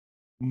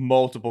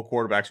multiple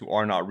quarterbacks who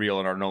are not real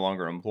and are no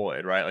longer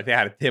employed, right? Like they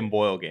had a Tim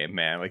Boyle game,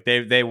 man. Like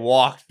they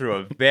walked through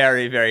a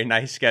very, very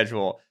nice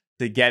schedule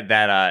to get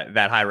that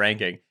high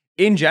ranking.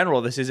 In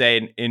general, this is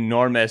an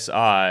enormous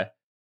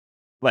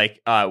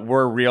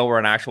we're real, we're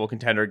an actual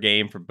contender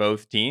game for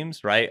both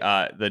teams, right?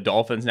 The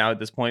Dolphins now at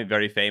this point,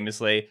 very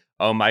famously,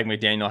 Mike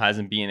McDaniel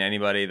hasn't beaten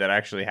anybody that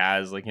actually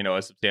has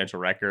a substantial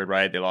record,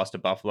 right? They lost to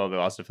Buffalo, they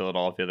lost to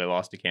Philadelphia, they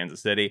lost to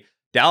Kansas City.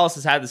 Dallas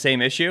has had the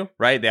same issue,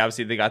 right?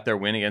 They got their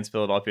win against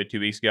Philadelphia 2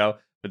 weeks ago,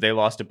 but they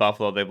lost to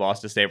Buffalo, they've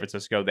lost to San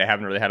Francisco. They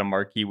haven't really had a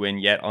marquee win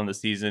yet on the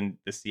season.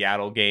 The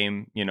Seattle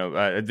game,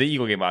 the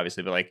Eagle game,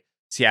 obviously, but like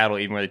Seattle,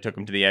 even where they took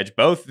them to the edge.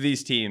 Both of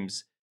these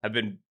teams have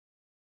been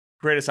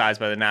criticized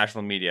by the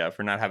national media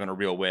for not having a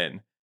real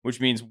win,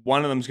 which means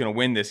one of them is going to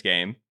win this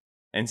game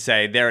and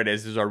say, there it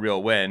is, this is our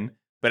real win.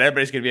 But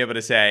everybody's going to be able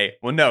to say,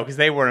 well, no, because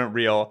they weren't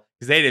real,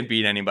 because they didn't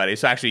beat anybody.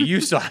 So actually,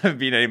 you still haven't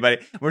beat anybody.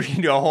 We're going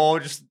to do a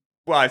whole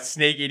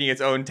snake eating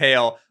its own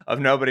tail of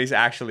nobody's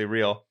actually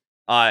real.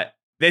 I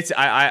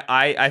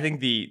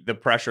think the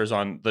pressure is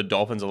on the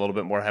Dolphins a little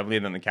bit more heavily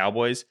than the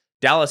Cowboys.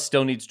 Dallas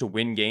still needs to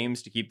win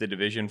games to keep the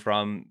division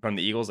from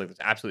the Eagles. Like, there's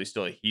absolutely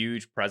still a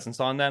huge presence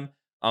on them.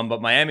 But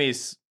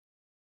Miami's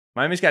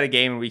got a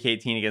game in Week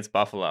 18 against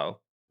Buffalo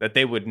that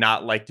they would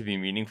not like to be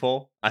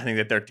meaningful. I think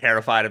that they're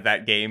terrified of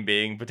that game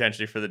being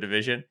potentially for the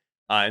division.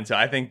 And so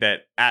I think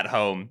that at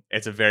home,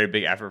 it's a very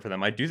big effort for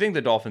them. I do think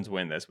the Dolphins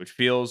win this, which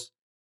feels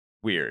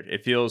weird.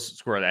 It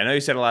feels squirrely. I know you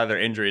said a lot of their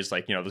injuries,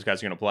 those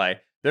guys are going to play.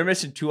 They're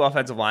missing 2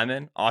 offensive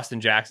linemen, Austin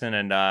Jackson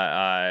and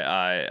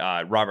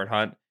Robert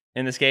Hunt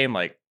in this game.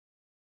 Like,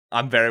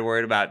 I'm very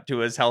worried about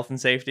Tua's health and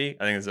safety.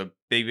 I think it's a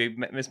big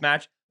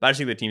mismatch. But I just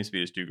think the team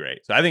speed is too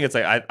great. So I think it's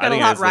like I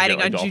think a lot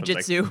riding on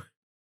jiu-jitsu.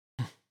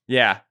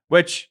 Yeah,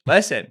 which,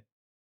 listen,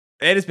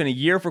 it has been a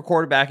year for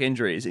quarterback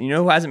injuries. And you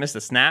know who hasn't missed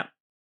a snap?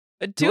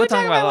 Tua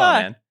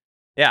Tagovailoa, man.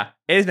 Yeah,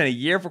 it has been a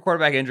year for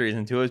quarterback injuries,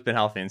 and Tua's been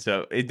healthy. And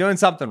so he's doing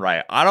something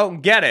right. I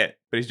don't get it,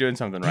 but he's doing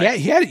something right.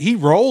 Yeah, he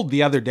rolled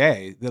the other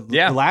day.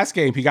 The last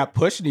game, he got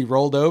pushed and he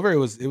rolled over. It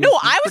was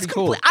I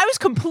was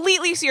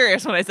completely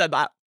serious when I said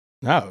that.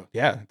 No,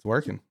 yeah, it's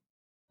working.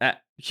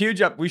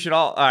 Huge up. We should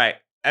all right.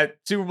 At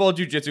Super Bowl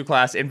Jiu-Jitsu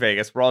class in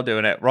Vegas, we're all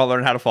doing it. We're all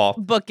learning how to fall.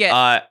 Book it.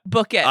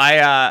 Book it.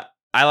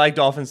 I like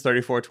Dolphins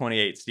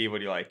 34-28. Steve, what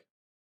do you like?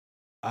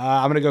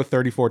 I'm going to go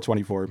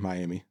 34-24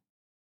 Miami.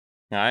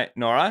 All right.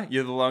 Nora,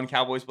 you're the lone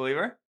Cowboys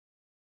believer?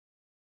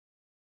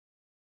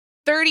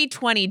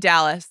 30-20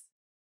 Dallas.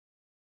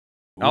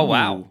 Oh,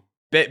 wow.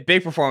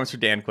 Big performance for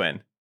Dan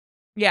Quinn.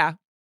 Yeah.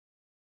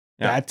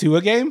 That to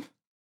a game?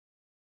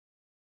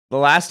 The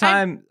last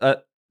time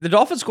the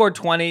Dolphins scored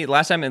 20,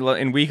 last time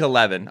in week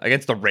 11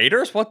 against the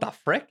Raiders? What the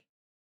frick?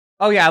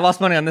 Oh, yeah, I lost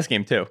money on this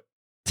game, too.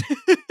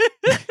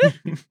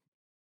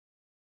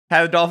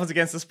 Had the Dolphins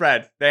against the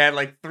spread. They had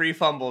like 3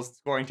 fumbles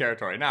scoring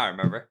territory. Now I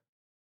remember.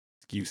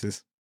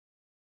 Excuses.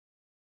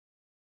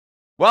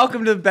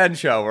 Welcome to the Ben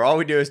Show, where all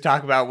we do is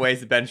talk about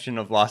ways the Ben shouldn't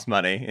have lost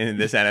money in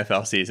this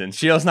NFL season.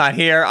 Shields not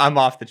here. I'm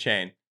off the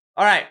chain.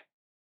 All right.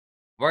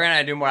 We're going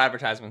to do more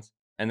advertisements,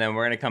 and then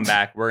we're going to come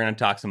back. We're going to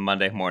talk some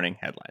Monday morning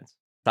headlines.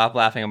 Stop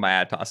laughing at my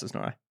ad tosses,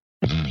 Nora.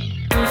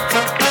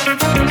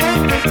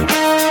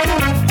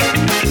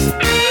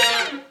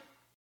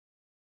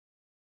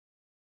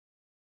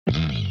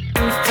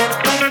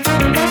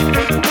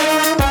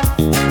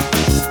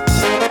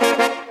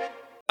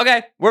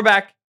 Okay, we're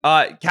back.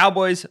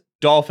 Cowboys,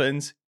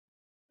 Dolphins,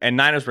 and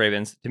Niners,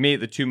 Ravens. To me,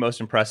 the 2 most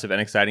impressive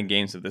and exciting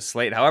games of this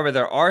slate. However,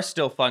 there are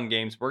still fun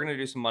games. We're going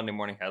to do some Monday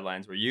morning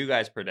headlines where you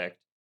guys predict,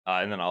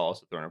 and then I'll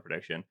also throw in a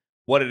prediction,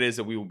 what it is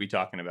that we will be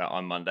talking about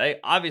on Monday.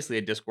 Obviously,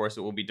 a discourse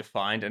that will be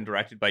defined and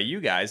directed by you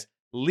guys,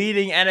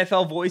 leading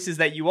NFL voices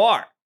that you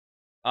are.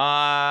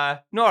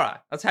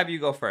 Nora, let's have you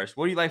go first.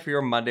 What do you like for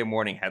your Monday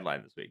morning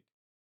headline this week?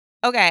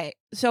 Okay,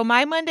 so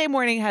my Monday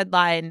morning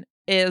headline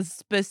is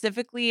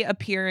specifically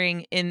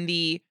appearing in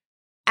the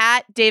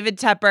 @David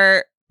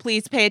Tepper,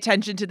 please pay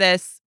attention to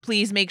this.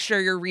 Please make sure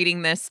you're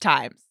reading this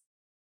Times.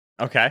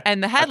 Okay.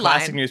 And the headline, a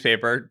classic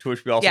newspaper to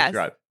which we all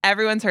subscribe.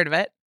 Everyone's heard of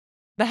it.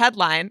 The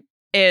headline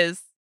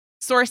is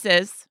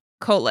sources,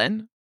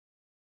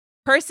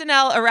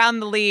 personnel around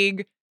the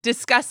league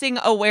discussing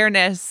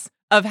awareness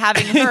of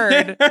having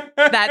heard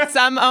that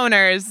some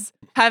owners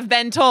have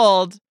been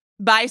told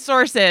by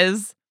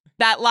sources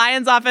that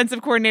Lions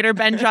offensive coordinator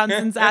Ben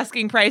Johnson's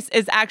asking price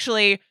is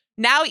actually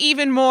now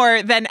even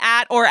more than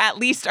at or at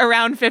least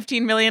around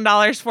 $15 million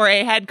for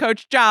a head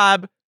coach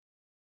job.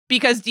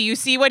 Because do you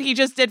see what he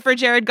just did for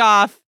Jared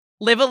Goff?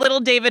 Live a little,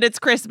 David, it's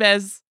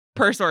Christmas,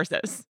 per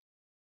sources.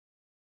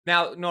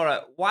 Now,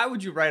 Nora, why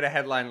would you write a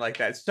headline like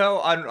that?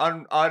 So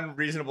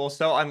unreasonable,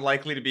 so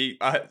unlikely to be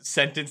a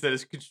sentence that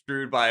is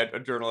construed by a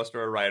journalist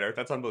or a writer.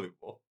 That's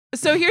unbelievable.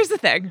 So here's the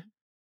thing.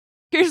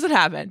 Here's what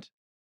happened.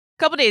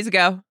 A couple days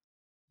ago,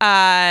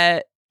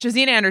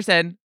 Josina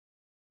Anderson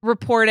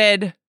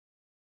reported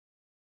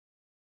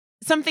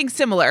something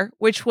similar,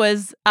 which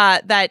was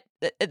that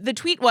the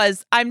tweet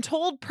was, I'm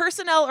told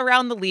personnel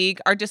around the league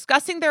are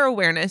discussing their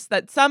awareness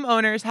that some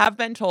owners have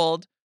been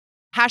told,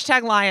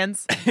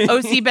 #Lions,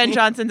 OC Ben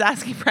Johnson's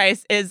asking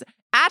price is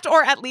at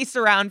or at least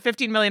around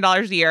 $15 million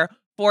a year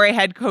for a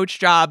head coach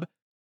job,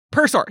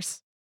 per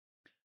source.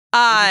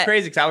 It's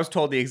crazy because I was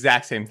told the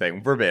exact same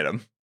thing,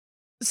 verbatim.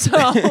 So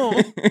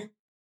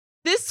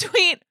this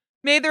tweet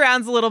made the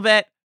rounds a little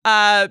bit.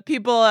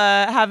 People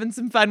having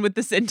some fun with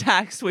the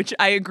syntax, which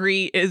I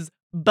agree is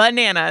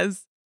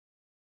bananas.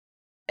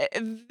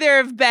 There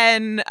have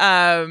been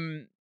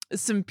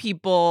some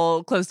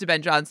people close to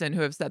Ben Johnson who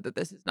have said that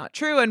this is not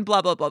true and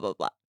blah, blah, blah, blah,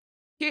 blah.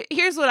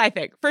 Here's what I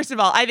think. First of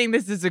all, I think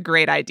this is a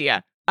great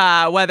idea.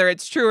 Whether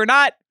it's true or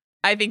not,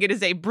 I think it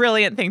is a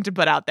brilliant thing to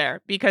put out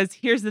there because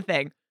here's the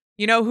thing.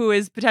 You know who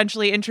is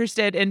potentially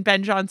interested in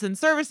Ben Johnson's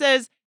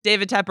services?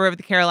 David Tepper of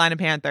the Carolina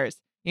Panthers.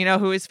 You know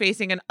who is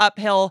facing an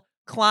uphill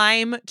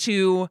climb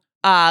to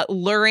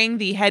luring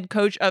the head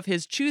coach of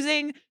his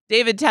choosing?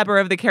 David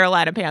Tepper of the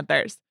Carolina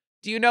Panthers.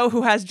 Do you know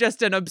who has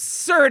just an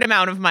absurd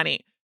amount of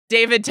money?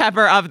 David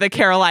Tepper of the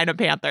Carolina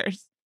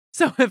Panthers.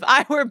 So if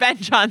I were Ben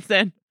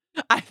Johnson,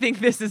 I think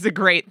this is a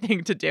great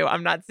thing to do.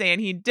 I'm not saying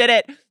he did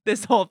it.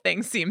 This whole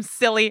thing seems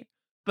silly,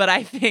 but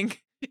I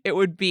think it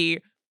would be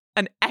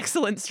an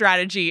excellent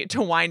strategy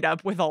to wind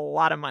up with a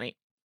lot of money.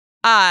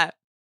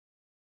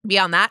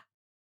 Beyond that,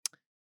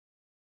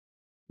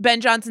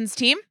 Ben Johnson's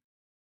team,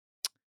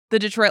 the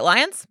Detroit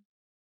Lions,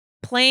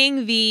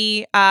 playing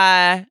the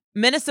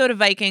Minnesota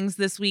Vikings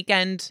this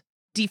weekend,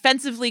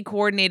 defensively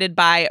coordinated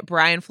by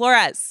Brian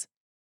Flores.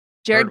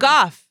 Jared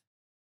Goff,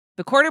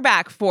 the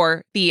quarterback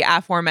for the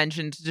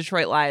aforementioned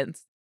Detroit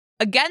Lions,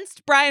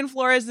 against Brian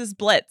Flores'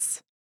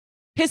 blitz.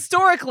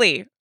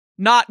 Historically,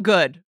 not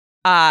good.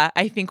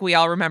 I think we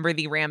all remember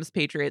the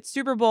Rams-Patriots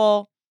Super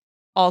Bowl.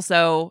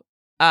 Also,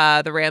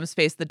 the Rams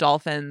faced the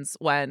Dolphins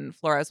when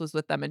Flores was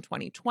with them in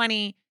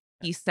 2020.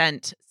 He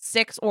sent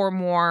 6 or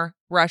more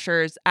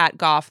rushers at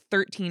Goff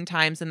 13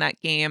 times in that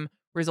game,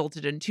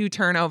 resulted in 2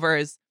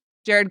 turnovers.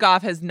 Jared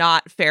Goff has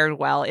not fared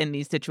well in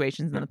these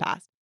situations in the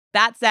past.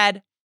 That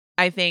said,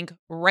 I think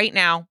right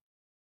now,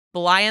 the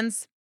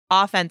Lions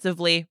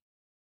offensively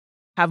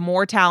have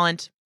more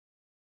talent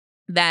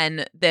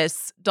than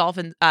this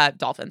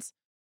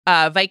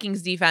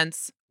Vikings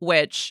defense,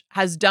 which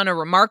has done a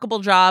remarkable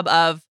job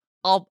of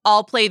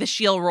I'll play the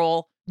shield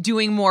role,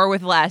 doing more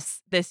with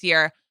less this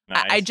year.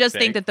 Nice, I just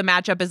think that the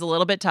matchup is a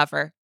little bit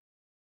tougher.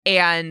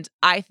 And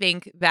I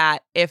think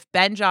that if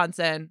Ben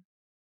Johnson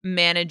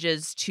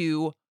manages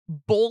to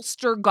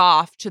bolster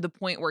Goff to the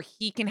point where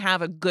he can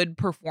have a good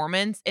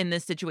performance in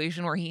this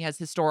situation where he has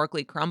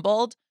historically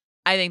crumbled,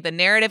 I think the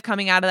narrative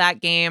coming out of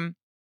that game,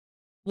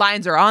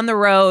 Lions are on the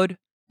road.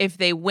 If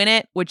they win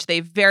it, which they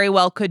very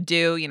well could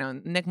do,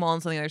 Nick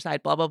Mullins on the other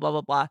side, blah, blah, blah,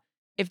 blah, blah.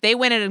 If they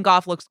win it and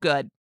Goff looks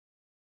good,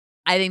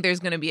 I think there's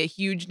going to be a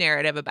huge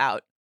narrative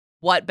about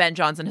what Ben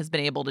Johnson has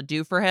been able to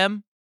do for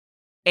him.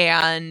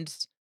 And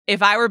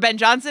if I were Ben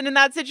Johnson in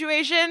that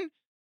situation,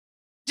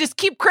 just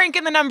keep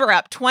cranking the number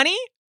up. 20,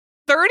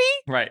 30?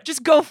 Right.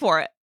 Just go for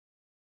it.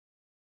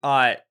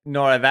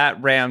 Nora,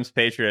 that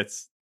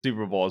Rams-Patriots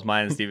Super Bowl is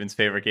mine and Steven's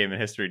favorite game in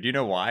history. Do you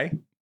know why?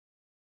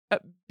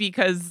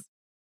 Because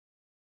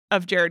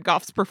of Jared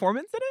Goff's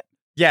performance in it?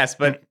 Yes,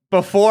 but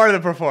before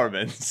the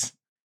performance,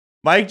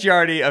 Mike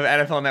Giardi of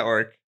NFL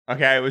Network,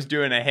 was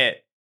doing a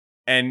hit,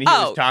 and he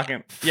was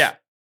talking. Yeah,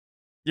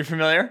 you're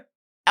familiar?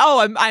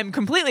 Oh, I'm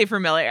completely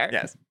familiar.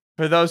 Yes.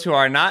 For those who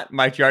are not,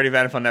 Mike Giardi of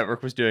NFL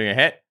Network was doing a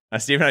hit.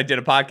 Steve and I did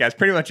a podcast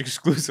pretty much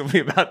exclusively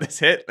about this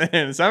hit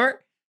in the summer,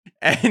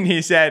 and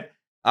he said,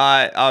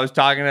 I was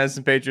talking to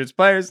some Patriots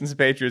players and some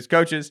Patriots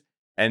coaches,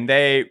 and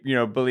they,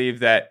 believe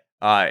that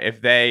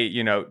if they,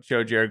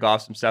 show Jared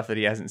Goff some stuff that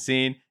he hasn't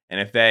seen, and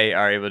if they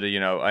are able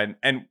to,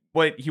 and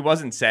what he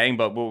wasn't saying,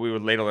 but what we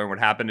would later learn what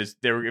happened is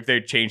if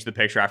they changed the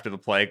picture after the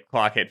play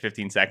clock hit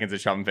 15 seconds,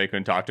 and Sean McVay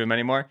couldn't talk to him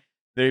anymore.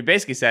 They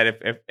basically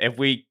said if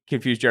we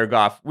confuse Jared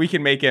Goff, we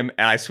can make him,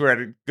 and I swear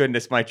to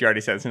goodness, Mike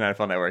Giardi said this in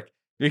NFL Network,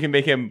 we can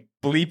make him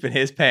bleep in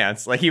his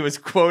pants. Like he was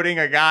quoting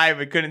a guy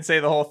but couldn't say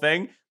the whole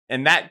thing.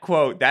 And that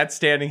quote, that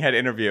standing head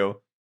interview,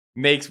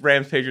 makes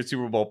Rams-Patriots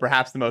Super Bowl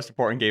perhaps the most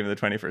important game of the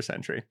 21st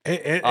century.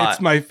 It's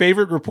my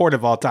favorite report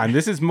of all time.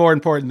 This is more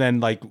important than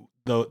like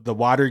the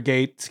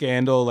Watergate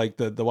scandal, like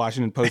the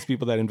Washington Post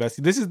people that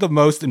invested. This is the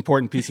most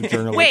important piece of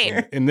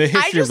journalism in the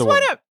history of the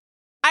world.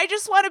 I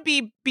just want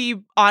to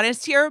be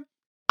honest here.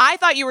 I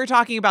thought you were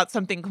talking about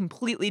something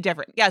completely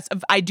different. Yes,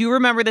 I do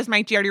remember this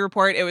Mike Giardi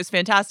report. It was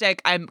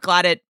fantastic. I'm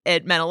glad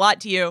it meant a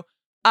lot to you.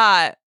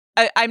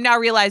 I'm now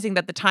realizing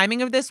that the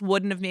timing of this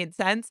wouldn't have made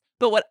sense.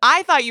 But what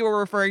I thought you were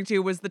referring to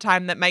was the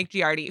time that Mike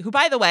Giardi, who,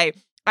 by the way,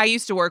 I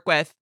used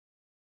to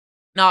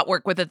not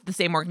work with at the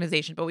same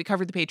organization, but we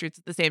covered the Patriots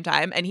at the same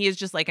time. And he is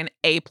just like an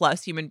A+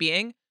 human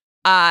being.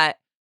 Mike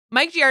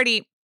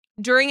Giardi,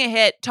 during a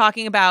hit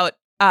talking about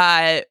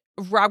Rob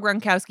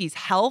Gronkowski's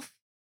health,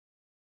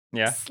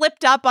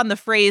 slipped up on the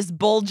phrase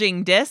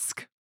bulging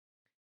disc.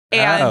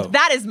 And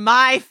that is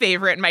my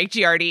favorite Mike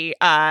Giardi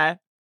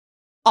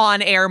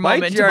on-air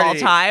moment of all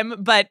time.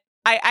 But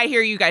I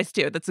hear you guys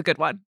too. That's a good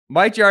one.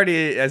 Mike Giardi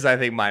is, I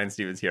think, mine and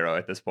Steven's hero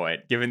at this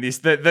point, given these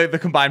the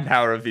combined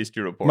power of these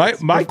two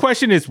reports. My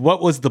question is,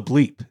 what was the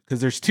bleep?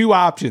 Because there's two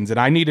options, and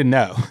I need to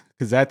know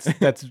because that's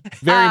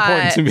very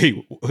important to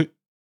me.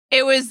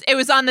 It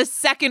was on the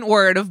second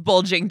word of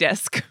bulging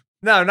disc.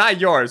 No,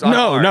 not yours.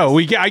 No,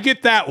 I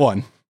get that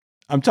one.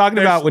 I'm talking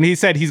about when he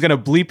said he's going to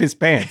bleep his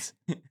pants.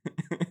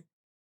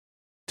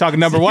 Talking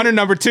number one or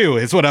number two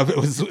is what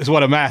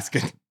I'm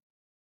asking.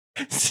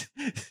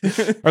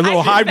 Or a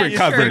little hybrid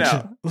coverage.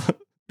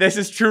 This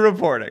is true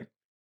reporting.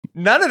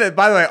 None of it,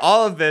 by the way,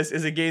 all of this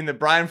is a game that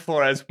Brian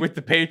Flores with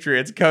the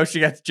Patriots coached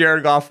against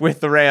Jared Goff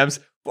with the Rams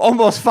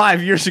almost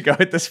 5 years ago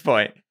at this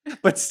point.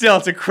 But still,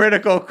 it's a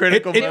critical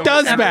moment. It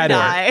does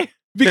matter.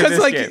 Because,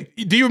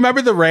 do you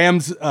remember the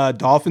Rams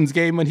Dolphins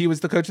game when he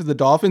was the coach of the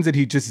Dolphins and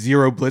he just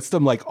zero blitzed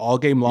them like all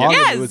game long?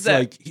 Yes. It was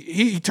like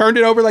he turned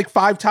it over like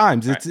 5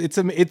 times.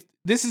 Right.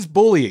 This is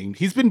bullying.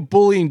 He's been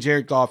bullying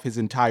Jared Goff his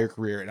entire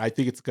career, and I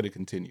think it's going to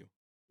continue.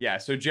 Yeah.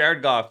 So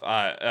Jared Goff,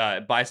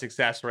 by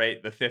success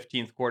rate, the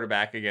 15th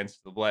quarterback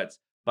against the blitz.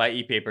 By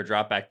e-paper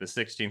drop back, the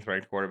 16th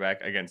ranked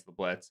quarterback against the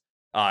blitz.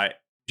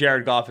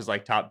 Jared Goff is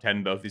like top 10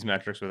 in both these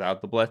metrics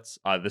without the blitz.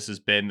 This has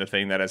been the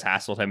thing that has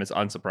hassled him. It's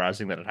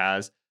unsurprising that it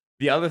has.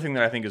 The other thing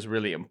that I think is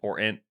really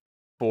important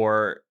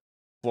for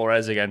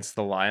Flores against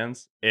the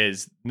Lions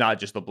is not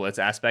just the blitz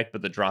aspect,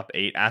 but the drop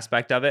 8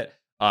 aspect of it.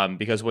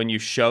 Because when you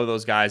show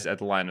those guys at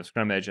the line of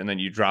scrimmage and then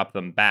you drop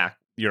them back,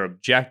 your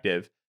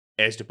objective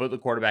is to put the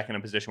quarterback in a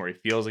position where he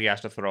feels like he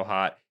has to throw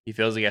hot. He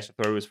feels like he has to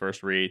throw his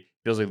first read.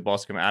 Feels like the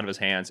ball's coming out of his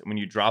hands. And when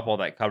you drop all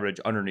that coverage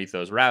underneath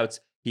those routes,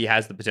 he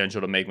has the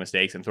potential to make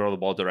mistakes and throw the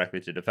ball directly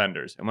to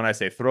defenders. And when I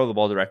say throw the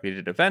ball directly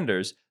to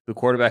defenders, the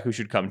quarterback who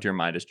should come to your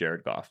mind is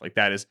Jared Goff. Like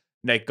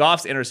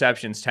Goff's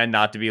interceptions tend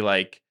not to be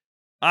like,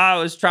 I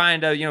was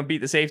trying to,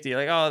 beat the safety.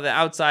 Like, the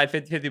outside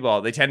 50-50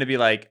 ball. They tend to be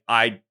like,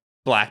 I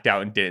blacked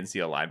out and didn't see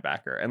a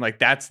linebacker. And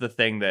that's the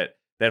thing that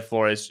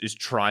Flores is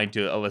trying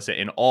to elicit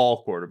in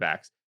all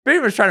quarterbacks. Pretty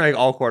much trying to make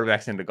all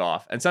quarterbacks into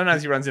Goff. And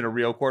sometimes he runs into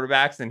real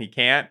quarterbacks and he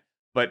can't.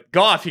 But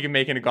Goff, he can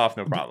make into Goff,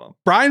 no problem.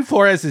 Brian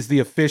Flores is the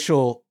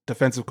official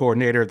defensive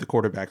coordinator of the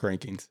quarterback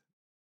rankings.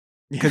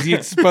 Because he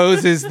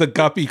exposes the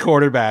guppy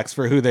quarterbacks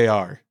for who they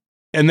are.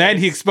 And then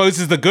he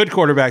exposes the good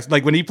quarterbacks.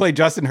 Like when he played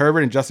Justin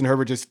Herbert and Justin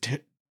Herbert just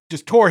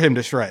tore him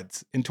to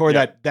shreds and tore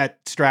that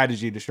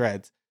strategy to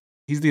shreds.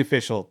 He's the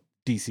official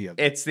DC of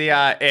it.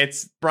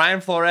 It's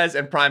Brian Flores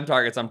and Prime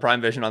Targets on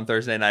Prime Vision on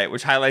Thursday night,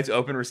 which highlights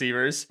open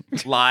receivers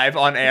live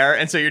on air.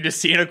 And so you're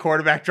just seeing a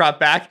quarterback drop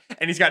back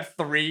and he's got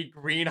 3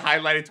 green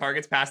highlighted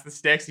targets past the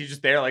sticks. He's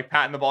just there like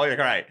patting the ball. You're like,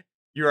 all right,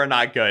 You are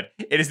not good.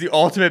 It is the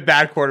ultimate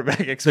bad quarterback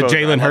exposure. The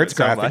Jalen Hurts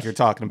graphic you're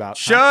talking about.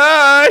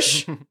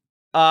 Shush!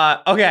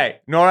 Okay,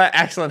 Nora,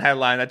 excellent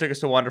headline. That took us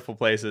to wonderful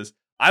places.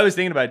 I was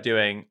thinking about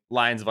doing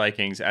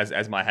Lions-Vikings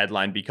as my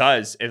headline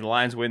because if the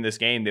Lions win this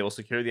game, they will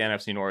secure the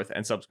NFC North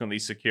and subsequently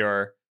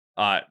secure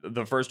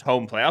the first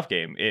home playoff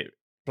game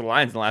for the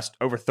Lions in the last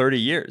over 30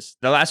 years.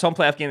 The last home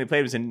playoff game they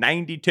played was in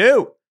 92.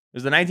 It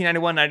was the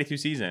 1991-92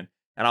 season.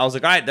 And I was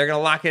like, all right, they're going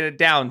to lock it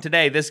down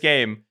today, this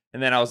game.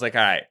 And then I was like,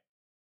 all right,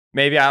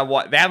 maybe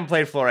they haven't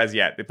played Flores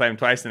yet. They play them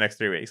twice in the next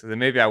 3 weeks. So then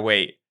maybe I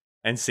wait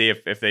and see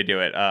if they do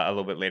it a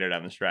little bit later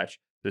down the stretch.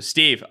 So,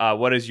 Steve,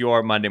 what is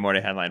your Monday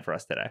morning headline for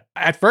us today?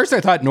 At first, I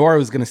thought Nora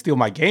was going to steal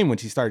my game when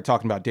she started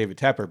talking about David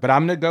Tepper, but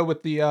I'm going to go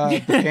with the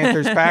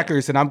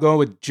Panthers-Packers, and I'm going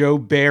with Joe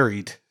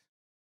Barried.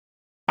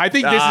 I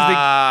think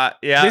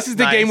this is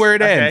the game where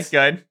it ends.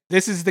 Okay, good.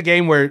 This is the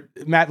game where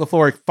Matt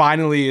LaFleur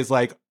finally is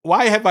like,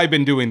 why have I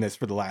been doing this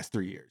for the last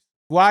 3 years?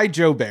 Why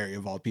Joe Barry,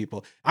 of all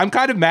people? I'm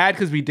kind of mad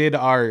because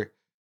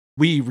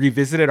we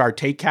revisited our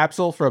take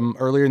capsule from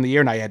earlier in the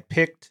year, and I had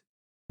picked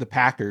the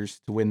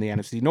Packers to win the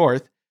NFC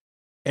North.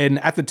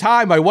 And at the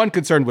time, my one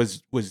concern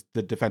was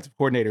the defensive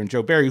coordinator and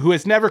Joe Barry, who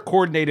has never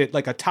coordinated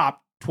like a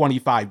top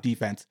 25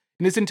 defense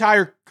in his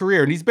entire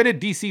career. And he's been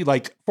at DC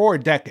like for a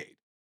decade.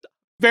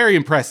 Very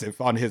impressive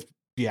on his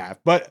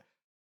behalf. But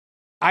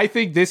I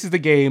think this is the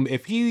game.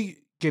 If he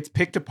gets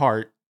picked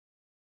apart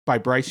by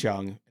Bryce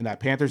Young in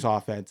that Panthers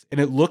offense, and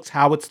it looks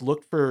how it's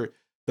looked for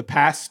the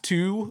past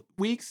 2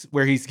 weeks,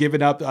 where he's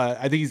given up,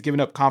 I think he's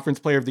given up Conference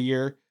Player of the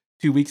Year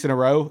 2 weeks in a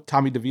row.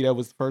 Tommy DeVito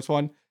was the first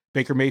one.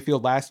 Baker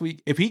Mayfield last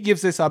week. If he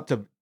gives this up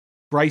to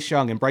Bryce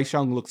Young and Bryce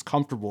Young looks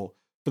comfortable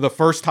for the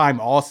first time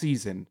all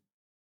season,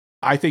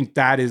 I think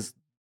that is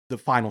the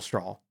final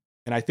straw.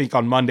 And I think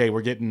on Monday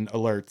we're getting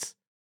alerts.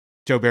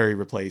 Joe Barry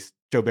replaced,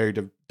 Joe Barry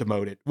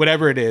demoted,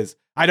 whatever it is.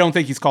 I don't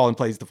think he's calling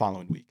plays the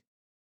following week.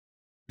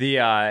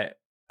 I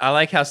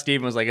like how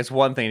Steven was like, it's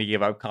one thing to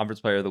give up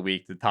Conference Player of the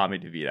Week to Tommy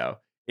DeVito.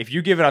 If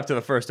you give it up to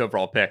the first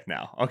overall pick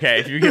now,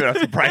 okay, if you give it up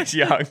to Bryce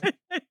Young.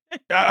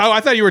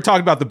 I thought you were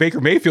talking about the Baker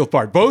Mayfield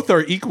part. Both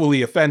are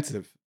equally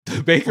offensive.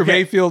 The Baker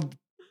Mayfield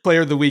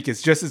Player of the Week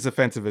is just as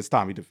offensive as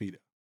Tommy DeVito.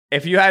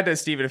 If you had to,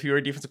 Steven, if you were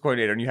a defensive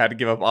coordinator and you had to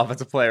give up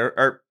offensive player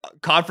or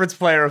Conference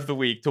Player of the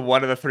Week to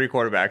one of the three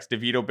quarterbacks,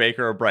 DeVito,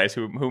 Baker, or Bryce,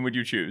 whom would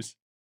you choose?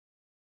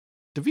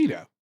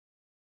 DeVito.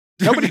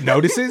 Nobody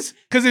notices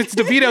because it's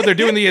DeVito. They're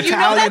doing the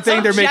Italian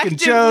thing. They're making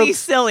jokes.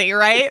 Silly,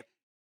 right?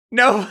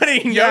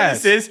 Nobody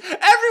notices.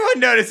 Everyone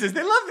notices.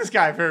 They love this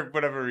guy for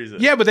whatever reason.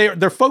 Yeah, but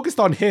they're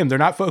focused on him. They're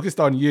not focused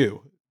on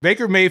you.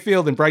 Baker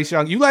Mayfield and Bryce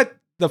Young. You let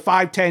the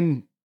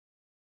 5'10"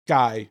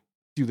 guy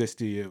do this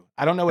to you.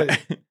 I don't know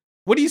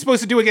what are you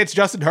supposed to do against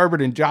Justin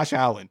Herbert and Josh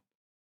Allen?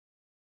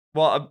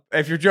 Well,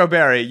 if you're Joe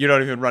Barry, you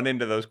don't even run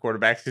into those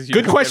quarterbers.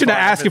 Good question to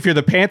ask if you're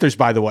the Panthers,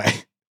 by the way.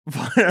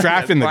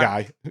 Drafting the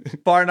guy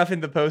far enough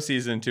in the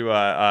postseason to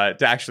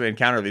actually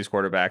encounter these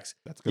quarterbacks.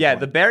 That's a good point.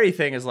 The Barry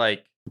thing is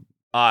like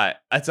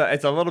it's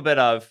a little bit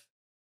of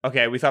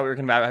okay. We thought we were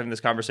going to be having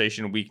this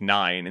conversation in week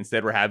 9.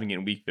 Instead, we're having it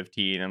in week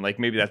 15, and like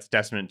maybe that's a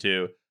testament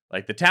to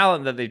like the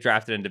talent that they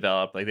drafted and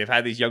developed. Like they've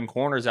had these young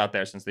corners out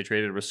there since they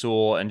traded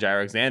Rasul and Jair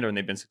Alexander, and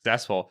they've been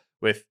successful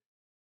with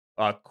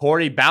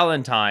Corey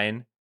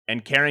Ballentine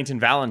and Carrington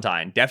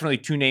Valentine. Definitely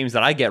two names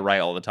that I get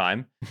right all the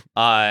time.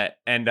 Right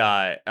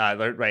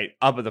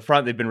up at the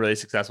front, they've been really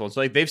successful.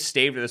 So like they've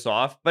staved this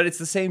off, but it's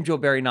the same Joe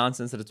Barry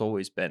nonsense that it's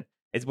always been.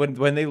 It's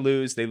when they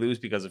lose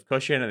because of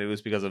cushion and they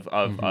lose because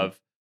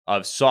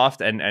of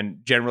soft and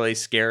generally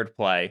scared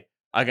play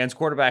against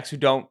quarterbacks who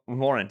don't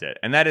warrant it.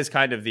 And that is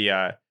kind of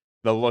the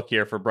look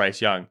here for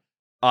Bryce Young.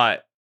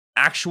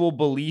 Actual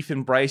belief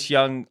in Bryce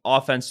Young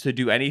offense to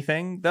do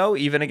anything though,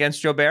 even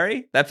against Joe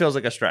Barry, that feels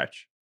like a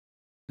stretch.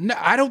 No,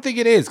 I don't think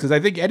it is because I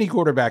think any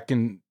quarterback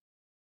can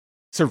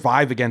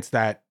survive against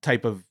that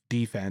type of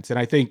defense. And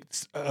I think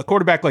a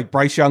quarterback like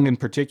Bryce Young in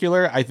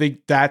particular, I think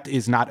that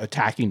is not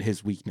attacking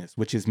his weakness,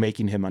 which is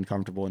making him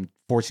uncomfortable and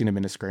forcing him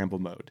into scramble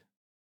mode.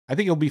 I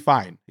think he'll be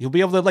fine. He'll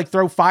be able to like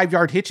throw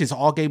 5-yard hitches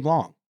all game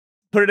long.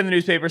 Put it in the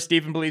newspaper.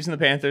 Steven believes in the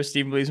Panthers.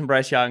 Steven believes in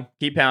Bryce Young.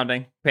 Keep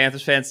pounding.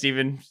 Panthers fan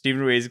Steven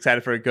Ruiz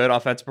excited for a good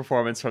offensive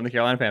performance from the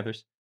Carolina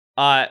Panthers.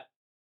 My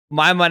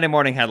Monday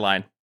morning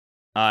headline.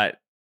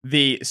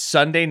 The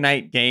Sunday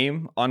night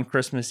game on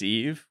Christmas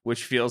Eve,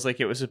 which feels like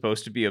it was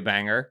supposed to be a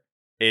banger,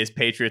 is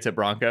Patriots at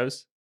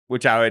Broncos,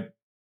 which I would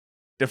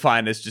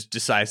define as just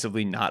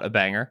decisively not a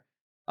banger.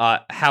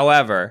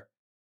 However,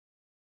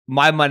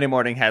 my Monday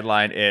morning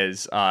headline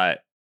is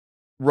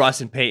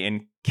Russ and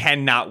Peyton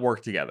cannot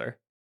work together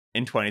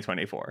in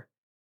 2024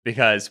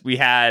 because we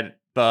had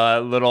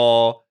the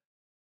little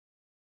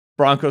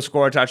Broncos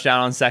score a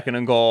touchdown on 2nd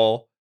and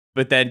goal,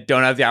 but then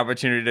don't have the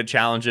opportunity to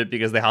challenge it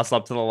because they hustle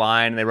up to the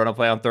line and they run a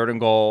play on 3rd and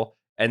goal.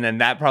 And then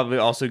that probably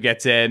also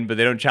gets in, but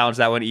they don't challenge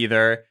that one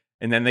either.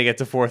 And then they get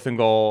to 4th and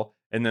goal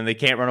and then they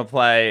can't run a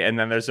play. And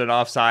then there's an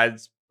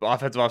offensive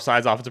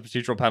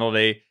procedural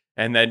penalty.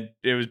 And then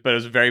it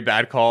was a very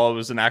bad call. It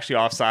wasn't actually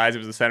offsides. It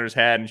was the center's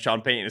head and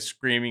Sean Payton is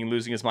screaming,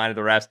 losing his mind at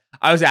the refs.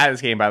 I was at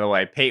this game, by the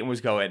way. Peyton was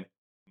going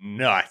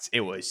nuts.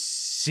 It was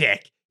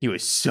sick. He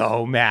was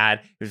so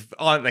mad. He was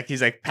on, like,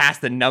 he's like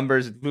past the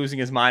numbers, losing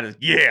his mind. Like,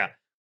 yeah.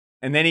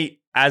 And then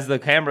as the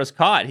camera's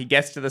caught, he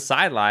gets to the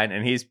sideline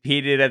and he's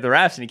heated at the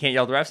refs and he can't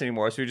yell at the refs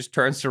anymore. So he just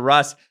turns to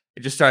Russ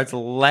and just starts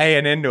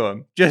laying into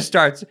him, just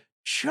starts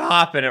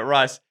chopping at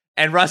Russ.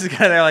 And Russ is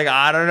kind of there like,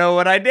 I don't know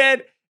what I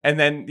did. And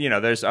then,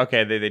 there's,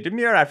 okay, they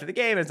demur after the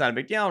game. It's not a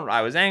big deal.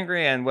 I was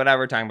angry and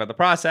whatever, talking about the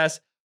process.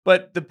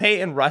 But the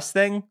Peyton Russ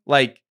thing,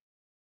 like,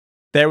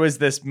 there was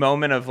this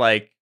moment of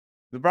like,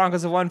 the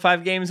Broncos have won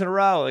 5 games in a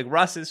row. Like,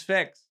 Russ is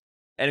fixed.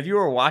 And if you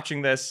were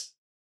watching this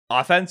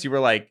offense, you were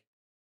like,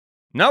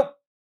 nope.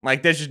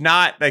 Like, there's just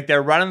not, like,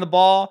 they're running the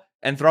ball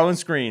and throwing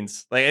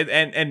screens. Like,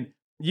 and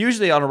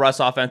usually on a Russ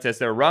offense, it's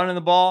they're running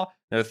the ball,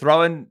 they're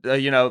throwing,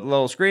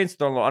 little screens,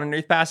 throwing little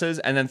underneath passes,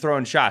 and then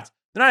throwing shots.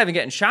 They're not even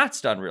getting shots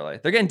done, really.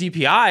 They're getting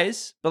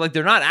DPIs, but, like,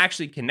 they're not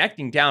actually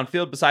connecting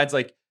downfield besides,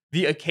 like,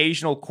 the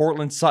occasional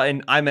Courtland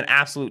Sutton, I'm an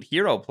absolute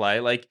hero play.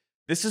 Like,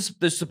 there's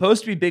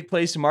supposed to be big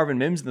plays to Marvin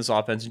Mims in this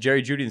offense and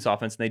Jerry Jeudy in this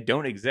offense, and they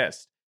don't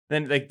exist.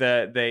 Then, like,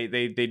 they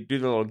do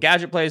the little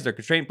gadget plays, their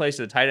constraint plays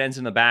to the tight ends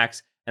in the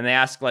backs, and they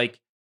ask, like,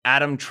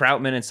 Adam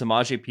Troutman and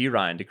Samaje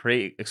Perine to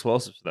create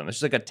explosives for them. It's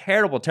just like a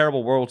terrible,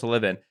 terrible world to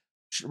live in.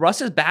 Russ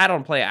is bad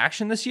on play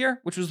action this year,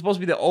 which was supposed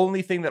to be the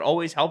only thing that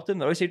always helped him,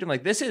 that always saved him.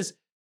 Like, this is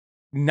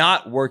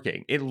not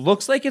working. It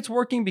looks like it's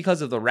working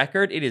because of the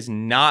record. It is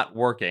not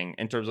working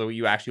in terms of what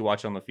you actually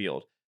watch on the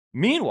field.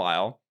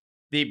 Meanwhile,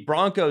 the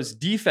Broncos'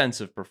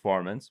 defensive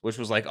performance, which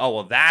was like, oh,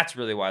 well, that's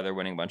really why they're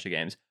winning a bunch of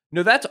games.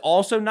 No, that's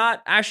also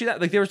not actually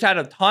that. Like, they were had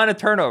a ton of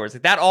turnovers.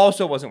 Like, that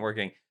also wasn't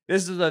working.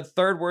 This is the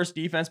 3rd worst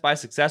defense by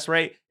success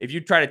rate. If you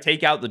try to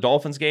take out the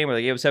Dolphins game where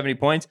they gave up 70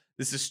 points,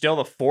 this is still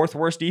the 4th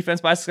worst defense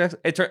by success.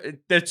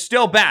 It's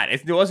still bad.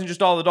 It wasn't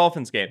just all the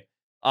Dolphins game.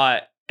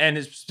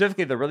 And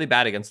specifically, they're really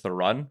bad against the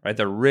run, right?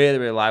 They're really,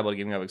 really liable to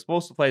giving up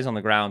explosive plays on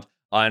the ground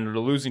and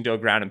losing to a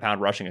ground and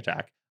pound rushing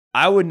attack.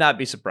 I would not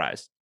be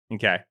surprised,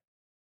 okay,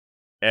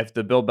 if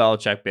the Bill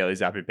Belichick Bailey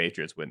Zappi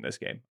Patriots win this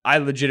game. I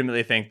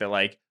legitimately think that,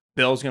 like,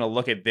 Bill's going to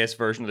look at this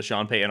version of the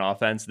Sean Payton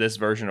offense, this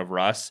version of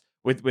Russ,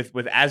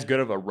 with as good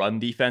of a run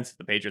defense as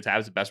the Patriots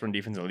have, the best run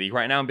defense in the league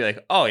right now, and be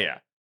like, oh yeah,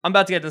 I'm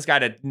about to get this guy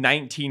to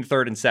 19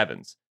 3rd and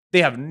 7s.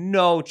 They have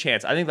no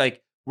chance. I think,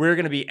 like, we're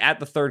going to be at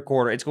the 3rd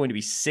quarter. It's going to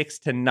be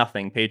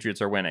 6-0.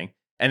 Patriots are winning,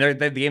 and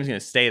the game's going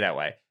to stay that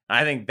way. And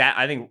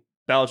I think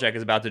Belichick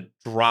is about to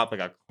drop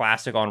like a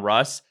classic on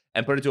Russ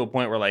and put it to a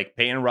point where, like,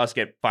 Peyton and Russ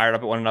get fired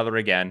up at one another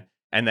again.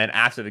 And then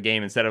after the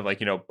game, instead of like,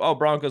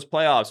 Broncos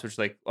playoffs, which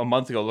like a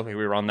month ago looked like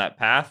we were on that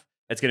path,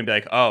 it's going to be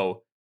like,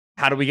 oh,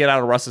 how do we get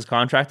out of Russ's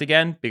contract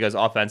again? Because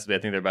offensively, I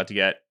think they're about to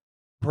get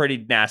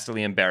pretty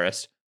nastily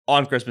embarrassed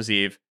on Christmas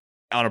Eve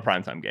on a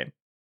primetime game.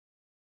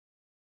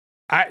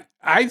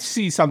 I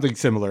see something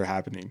similar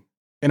happening.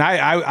 And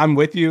I'm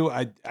with you.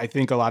 I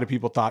think a lot of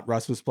people thought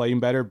Russ was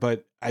playing better,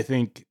 but I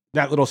think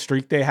that little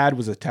streak they had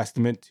was a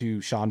testament to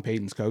Sean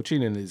Payton's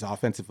coaching and his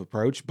offensive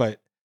approach. But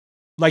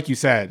like you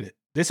said,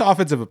 this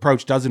offensive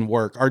approach doesn't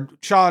work. Or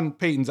Sean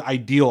Payton's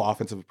ideal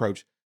offensive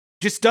approach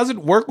just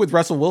doesn't work with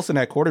Russell Wilson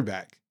at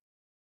quarterback.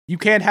 You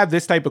can't have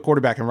this type of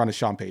quarterback and run a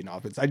Sean Payton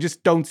offense. I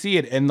just don't see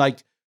it. And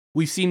like,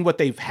 we've seen what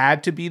they've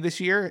had to be this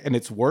year, and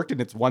it's worked and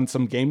it's won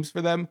some games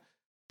for them.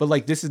 But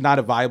like, this is not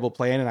a viable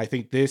plan. And I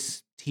think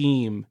this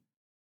team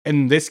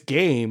and this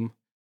game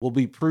will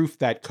be proof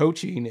that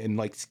coaching and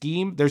like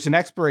scheme, there's an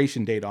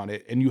expiration date on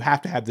it, and you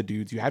have to have the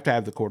dudes, you have to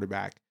have the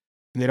quarterback,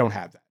 and they don't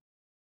have that.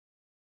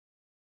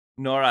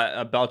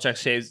 Nora, Belichick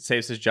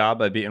saves his job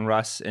by beating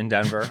Russ in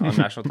Denver on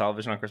national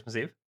television on Christmas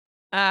Eve.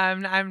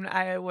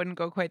 I wouldn't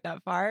go quite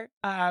that far,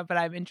 but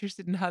I'm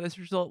interested in how this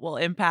result will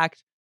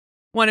impact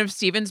one of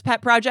Steven's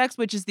pet projects,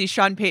 which is the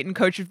Sean Payton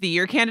Coach of the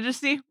Year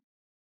candidacy.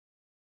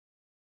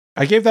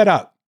 I gave that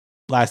up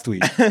last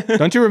week.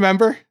 Don't you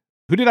remember?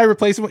 Who did I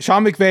replace him with?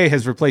 Sean McVay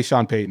has replaced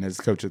Sean Payton as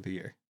Coach of the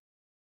Year.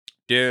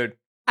 Dude.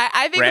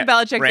 I think the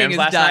Belichick thing is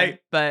done, night,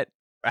 but...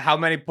 How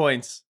many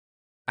points?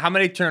 How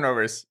many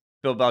turnovers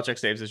Bill Belichick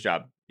saves his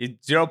job?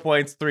 0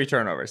 points, 3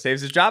 turnovers.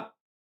 Saves his job?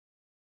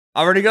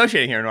 We're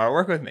negotiating here, Nora.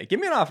 Work with me. Give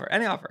me an offer.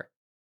 Any offer.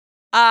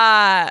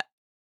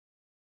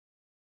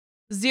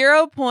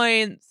 0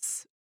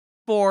 points,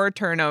 4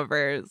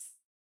 turnovers.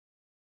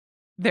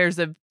 There's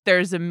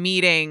a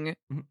meeting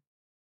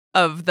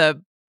of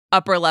the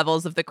upper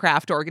levels of the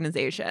Kraft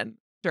organization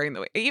during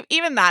the week.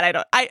 Even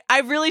that, I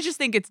really just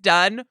think it's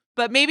done,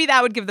 but maybe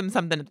that would give them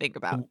something to think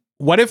about.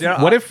 What if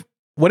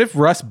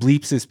Russ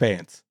bleeps his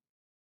pants?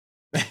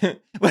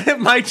 What if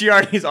Mike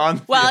Giardi's on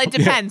the Well, field? it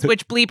depends.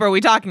 Which bleep are we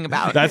talking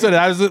about? That's what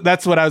I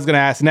was going to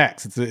ask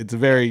next. It's a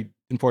very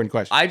important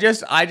question. I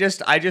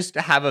just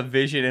have a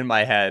vision in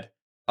my head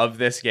of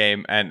this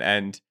game,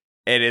 and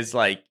it is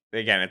like,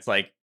 again, it's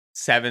like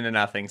 7-0,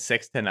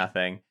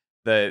 6-0.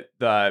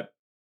 The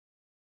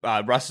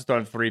Russ is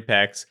throwing 3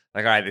 picks.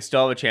 Like, all right, they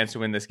still have a chance to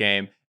win this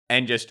game.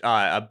 And just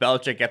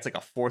Belichick gets like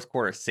a 4th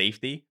quarter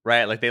safety,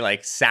 right? Like, they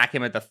like sack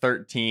him at the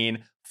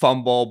 13,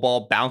 fumble,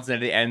 ball bounces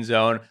into the end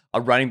zone.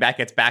 A running back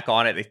gets back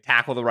on it. They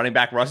tackle the running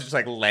back. Russ is just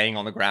like laying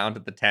on the ground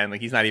at the 10.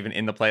 Like, he's not even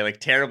in the play. Like,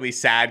 terribly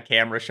sad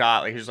camera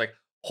shot. Like, he's just like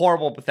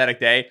horrible, pathetic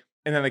day.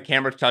 And then the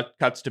camera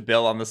cuts to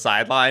Bill on the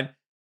sideline,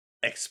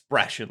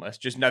 expressionless,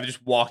 just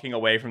walking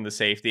away from the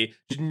safety.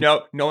 Just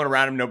no one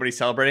around him, nobody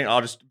celebrating.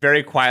 I'll just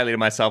very quietly to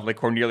myself, like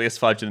Cornelius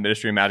Fudge in the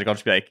Ministry of Magic, I'll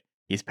just be like,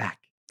 he's back.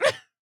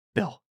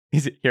 Bill,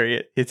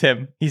 it's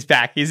him. He's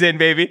back. He's in,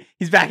 baby.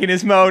 He's back in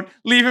his mode.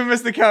 Leave him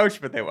as the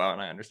coach. But they won't.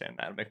 I understand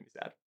that. It'll make me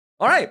sad.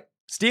 All right.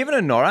 Steven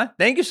and Nora,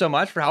 thank you so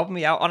much for helping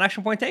me out on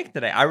Action Point Taken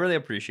today. I really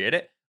appreciate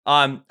it.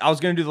 I was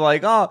going to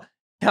do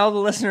tell the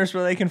listeners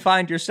where they can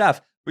find your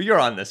stuff, but you're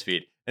on this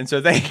feed. And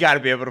so they got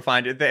to be able to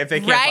find it. If they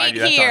can't find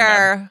you, that's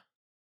on them.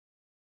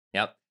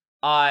 Yep.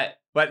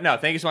 But no,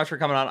 thank you so much for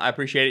coming on. I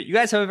appreciate it. You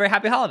guys have a very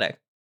happy holiday.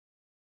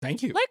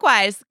 Thank you.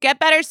 Likewise. Get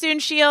better soon,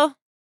 Sheil.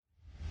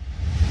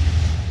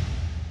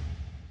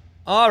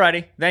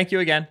 Alrighty. Thank you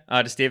again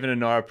to Steven and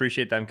Nora.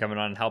 Appreciate them coming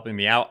on and helping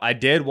me out. I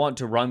did want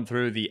to run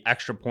through the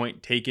Extra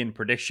Point Taken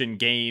prediction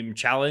game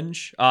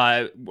challenge.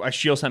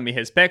 Sheil sent me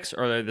his picks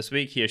earlier this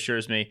week. He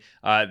assures me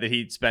that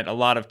he spent a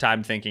lot of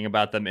time thinking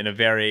about them in a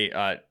very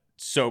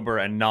sober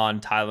and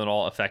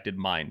non-Tylenol affected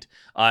mind.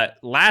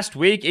 Last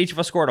week, each of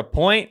us scored a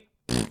point.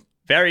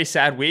 Very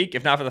sad week.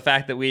 If not for the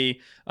fact that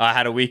we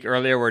had a week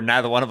earlier where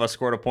neither one of us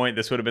scored a point,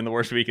 this would have been the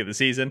worst week of the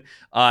season.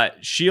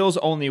 Sheil's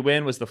only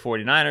win was the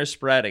 49ers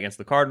spread against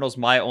the Cardinals.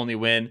 My only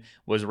win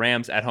was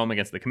Rams at home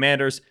against the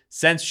Commanders.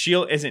 Since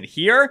Sheil isn't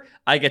here,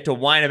 I get to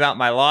whine about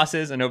my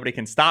losses and nobody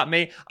can stop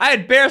me. I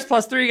had Bears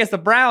 +3 against the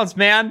Browns,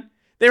 man.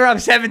 They were up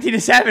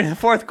 17-7 in the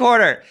fourth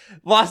quarter.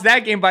 Lost that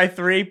game by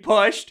 3,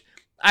 pushed.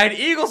 I had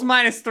Eagles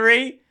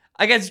 -3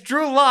 against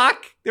Drew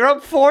Lock. They're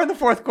up 4 in the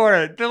fourth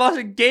quarter. They lost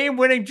a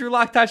game-winning Drew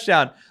Lock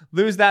touchdown.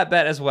 Lose that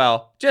bet as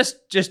well.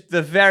 Just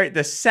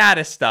the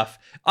saddest stuff.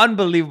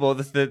 Unbelievable,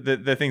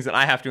 the things that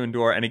I have to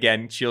endure. And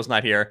again, Sheil's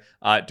not here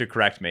to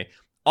correct me.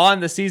 On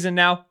the season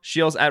now,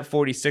 Sheil's at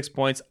 46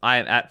 points. I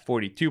am at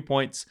 42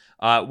 points.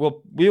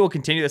 We will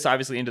continue this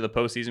obviously into the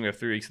postseason. We have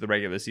 3 weeks of the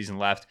regular season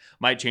left.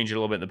 Might change it a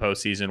little bit in the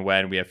postseason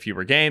when we have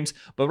fewer games.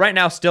 But right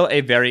now, still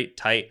a very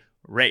tight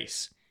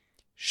race.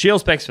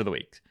 Sheil's picks for the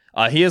week.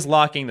 He is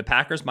locking the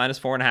Packers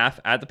 -4.5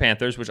 at the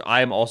Panthers, which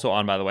I am also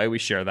on, by the way. We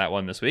share that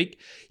one this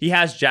week. He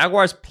has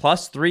Jaguars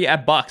 +3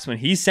 at Bucks. When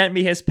he sent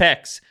me his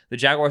picks, the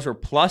Jaguars were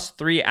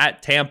 +3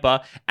 at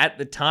Tampa. At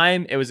the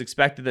time, it was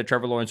expected that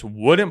Trevor Lawrence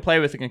wouldn't play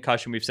with a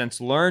concussion. We've since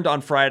learned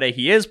on Friday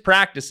he is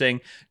practicing.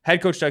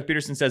 Head coach Doug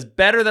Peterson says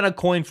better than a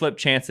coin flip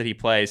chance that he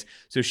plays.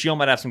 So Sheil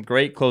might have some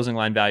great closing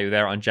line value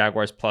there on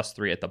Jaguars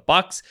 +3 at the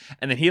Bucks.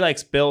 And then he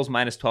likes Bills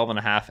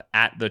 -12.5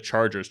 at the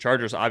Chargers.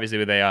 Chargers, obviously,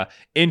 with a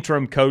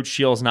interim coach.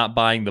 Sheil's not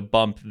buying the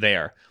bump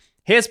there.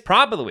 His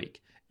prop of the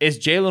week is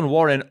Jaylen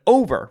Warren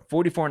over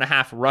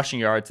 44.5 rushing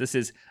yards. This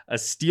is a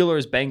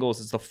Steelers-Bengals.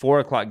 It's the 4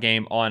 o'clock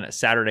game on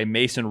Saturday.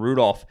 Mason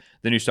Rudolph,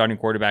 the new starting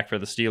quarterback for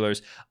the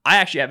Steelers. I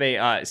actually have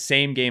a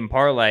same-game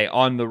parlay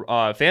on the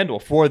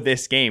FanDuel for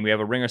this game. We have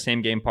a Ringer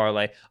same-game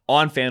parlay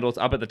on FanDuel. It's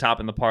up at the top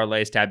in the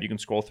parlays tab. You can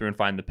scroll through and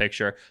find the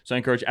picture. So I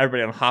encourage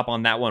everybody to hop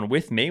on that one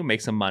with me, make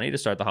some money to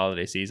start the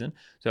holiday season.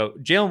 So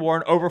Jaylen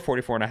Warren over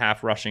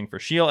 44.5 rushing for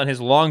Sheil, and his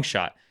long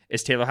shot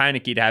is Taylor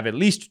Heinicke to have at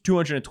least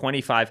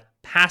 225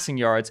 passing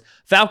yards.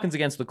 Falcons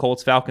against the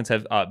Colts. Falcons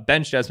have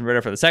benched Desmond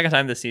Ridder for the second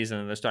time this season,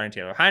 and they're starting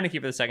Taylor Heinicke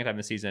for the second time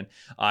this season.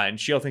 And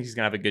Sheil thinks he's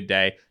going to have a good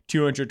day.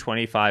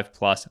 225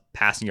 plus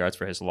passing yards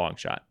for his long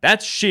shot.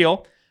 That's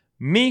Sheil.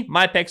 Me,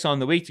 my picks on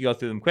the week, to go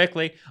through them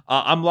quickly.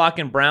 I'm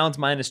locking Browns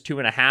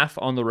 -2.5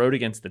 on the road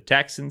against the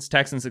Texans.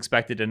 Texans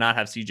expected to not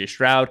have CJ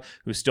Stroud,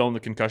 who's still in the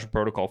concussion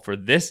protocol for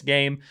this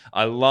game.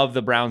 I love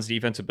the Browns'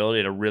 defense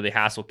ability to really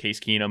hassle Case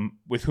Keenum,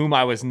 with whom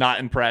I was not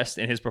impressed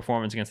in his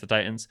performance against the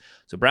Titans.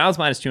 So Browns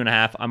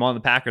 -2.5. I'm on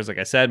the Packers, like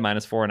I said,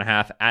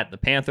 -4.5 at the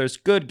Panthers.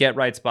 Good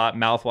get-right spot,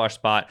 mouthwash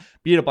spot.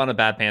 Beat up on a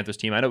bad Panthers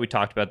team. I know we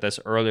talked about this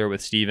earlier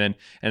with Steven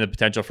and the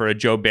potential for a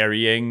Joe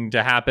Barrying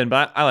to happen,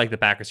 but I like the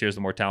Packers here as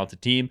the more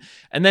talented team.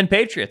 And then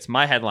Patriots,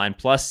 my headline,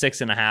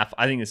 +6.5.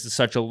 I think this is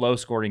such a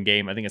low-scoring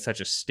game. I think it's such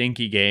a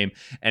stinky game.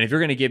 And if you're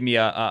going to give me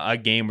a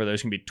game where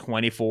there's going to be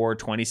 24,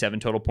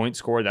 27 total points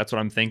scored, that's what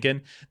I'm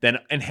thinking, then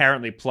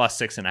inherently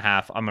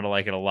 +6.5. I'm going to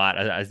like it a lot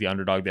as the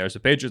underdog there. So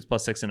Patriots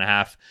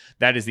 +6.5.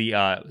 That is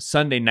the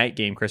Sunday night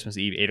game, Christmas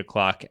Eve, 8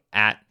 o'clock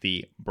at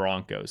the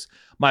Broncos.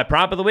 My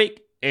prop of the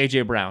week,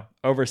 A.J. Brown,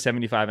 over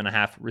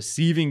 75.5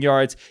 receiving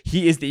yards.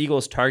 He is the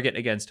Eagles' target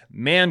against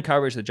man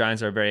coverage. The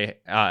Giants are a very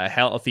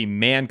healthy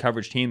man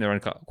coverage team. They're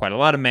on quite a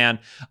lot of man.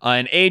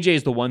 And A.J.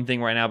 is the one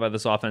thing right now about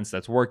this offense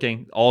that's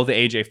working. All the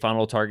A.J.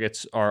 funnel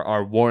targets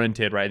are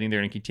warranted, right? I think they're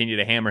going to continue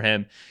to hammer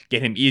him,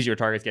 get him easier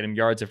targets, get him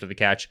yards after the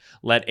catch,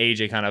 let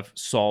A.J. kind of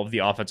solve the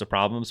offensive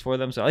problems for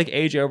them. So I like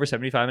A.J. over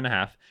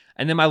 75.5.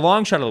 And then my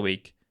long shot of the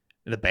week,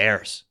 the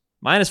Bears.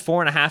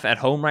 -4.5 at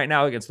home right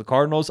now against the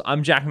Cardinals.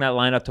 I'm jacking that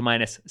line up to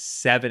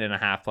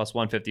 -7.5,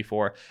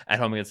 +154 at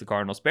home against the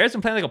Cardinals. Bears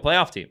been playing like a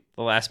playoff team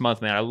the last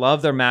month, man. I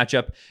love their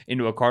matchup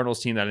into a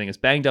Cardinals team that I think is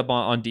banged up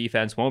on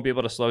defense, won't be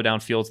able to slow down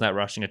Fields in that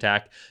rushing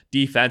attack.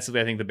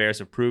 Defensively, I think the Bears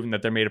have proven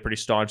that they're made of pretty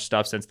staunch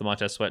stuff since the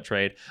Montez Sweat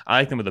trade. I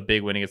like them with a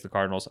big win against the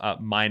Cardinals,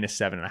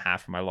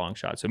 -7.5 for my long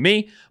shot. So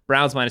me,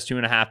 Browns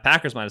 -2.5,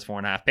 Packers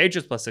 -4.5,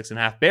 Patriots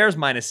 +6.5, Bears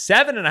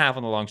 -7.5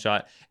 on the long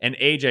shot, and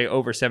AJ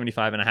over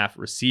 75.5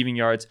 receiving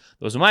yards.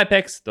 Those are my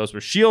picks. Those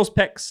were Shields'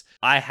 picks.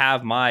 I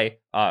have my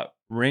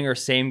Ringer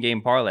same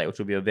game parlay, which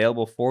will be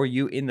available for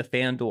you in the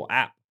FanDuel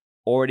app,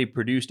 already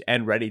produced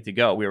and ready to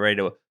go. We're ready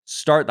to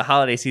start the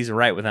holiday season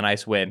right with a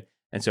nice win.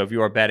 And so if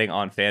you are betting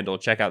on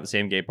FanDuel, check out the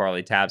same game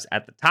parlay tabs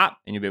at the top,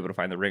 and you'll be able to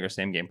find the Ringer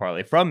same game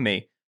parlay from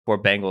me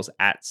for Bengals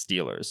at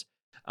Steelers.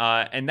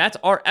 And that's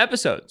our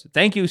episode. So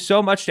thank you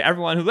so much to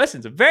everyone who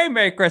listens. A very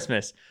Merry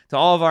Christmas to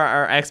all of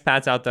our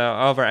expats out there,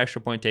 all of our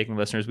Extra Point Taking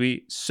listeners.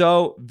 We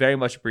so very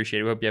much appreciate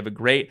it. We hope you have a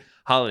great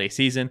holiday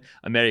season.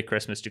 A Merry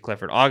Christmas to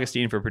Clifford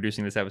Augustine for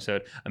producing this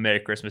episode. A Merry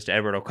Christmas to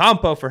Edward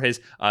Ocampo for his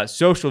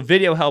social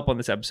video help on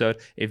this episode.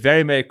 A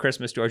very Merry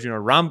Christmas to Arjuna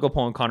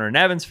Ramgopal and Connor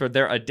Nevins for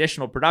their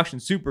additional production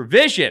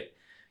supervision.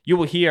 You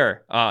will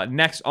hear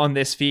next on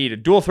this feed a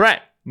dual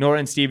threat. Nora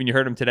and Steven, you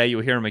heard them today.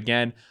 You'll hear them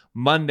again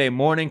Monday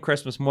morning,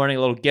 Christmas morning, a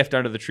little gift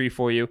under the tree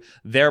for you.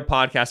 Their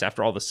podcast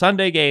after all the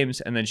Sunday games,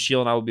 and then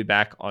Sheila and I will be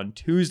back on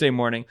Tuesday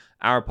morning,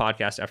 our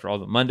podcast after all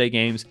the Monday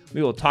games.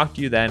 We will talk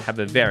to you then. Have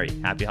a very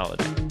happy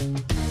holiday.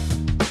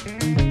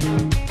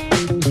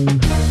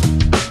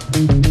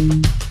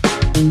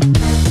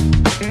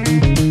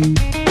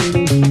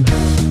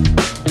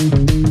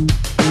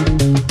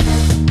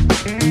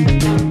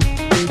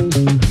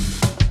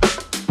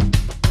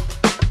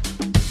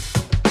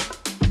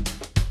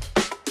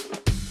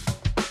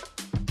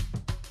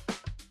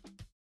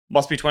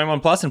 Must be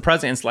 21 plus and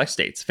present in select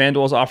states.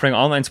 FanDuel is offering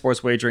online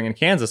sports wagering in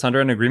Kansas under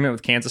an agreement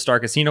with Kansas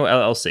Star Casino,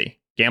 LLC.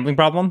 Gambling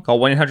problem? Call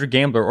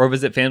 1-800-GAMBLER or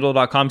visit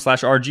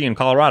FanDuel.com/RG in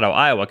Colorado,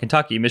 Iowa,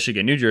 Kentucky,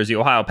 Michigan, New Jersey,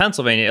 Ohio,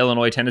 Pennsylvania,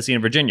 Illinois, Tennessee,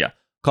 and Virginia.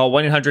 Call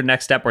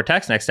 1-800-NEXT-STEP or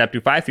text NEXT-STEP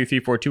to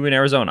 53342 in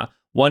Arizona.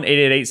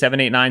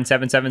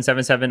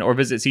 1-888-789-7777 or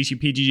visit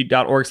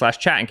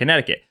ccpg.org/chat in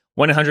Connecticut.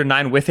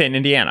 1-800-9-WITH-IT in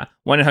Indiana,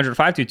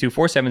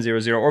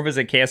 1-800-522-4700, or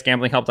visit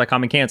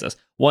ksgamblinghelp.com in Kansas,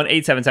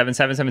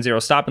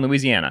 1-877-770-STOP in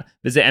Louisiana,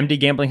 visit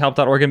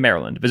mdgamblinghelp.org in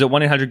Maryland, visit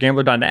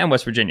 1-800-GAMBLER.net in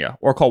West Virginia,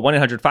 or call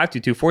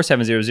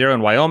 1-800-522-4700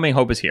 in Wyoming.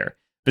 Hope is here.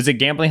 Visit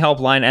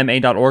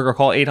gamblinghelplinema.org or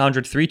call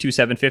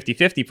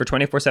 800-327-5050 for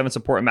 24/7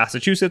 support in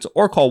Massachusetts,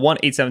 or call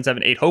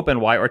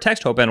 1-877-8-HOPE-NY or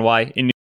text HOPE-NY in New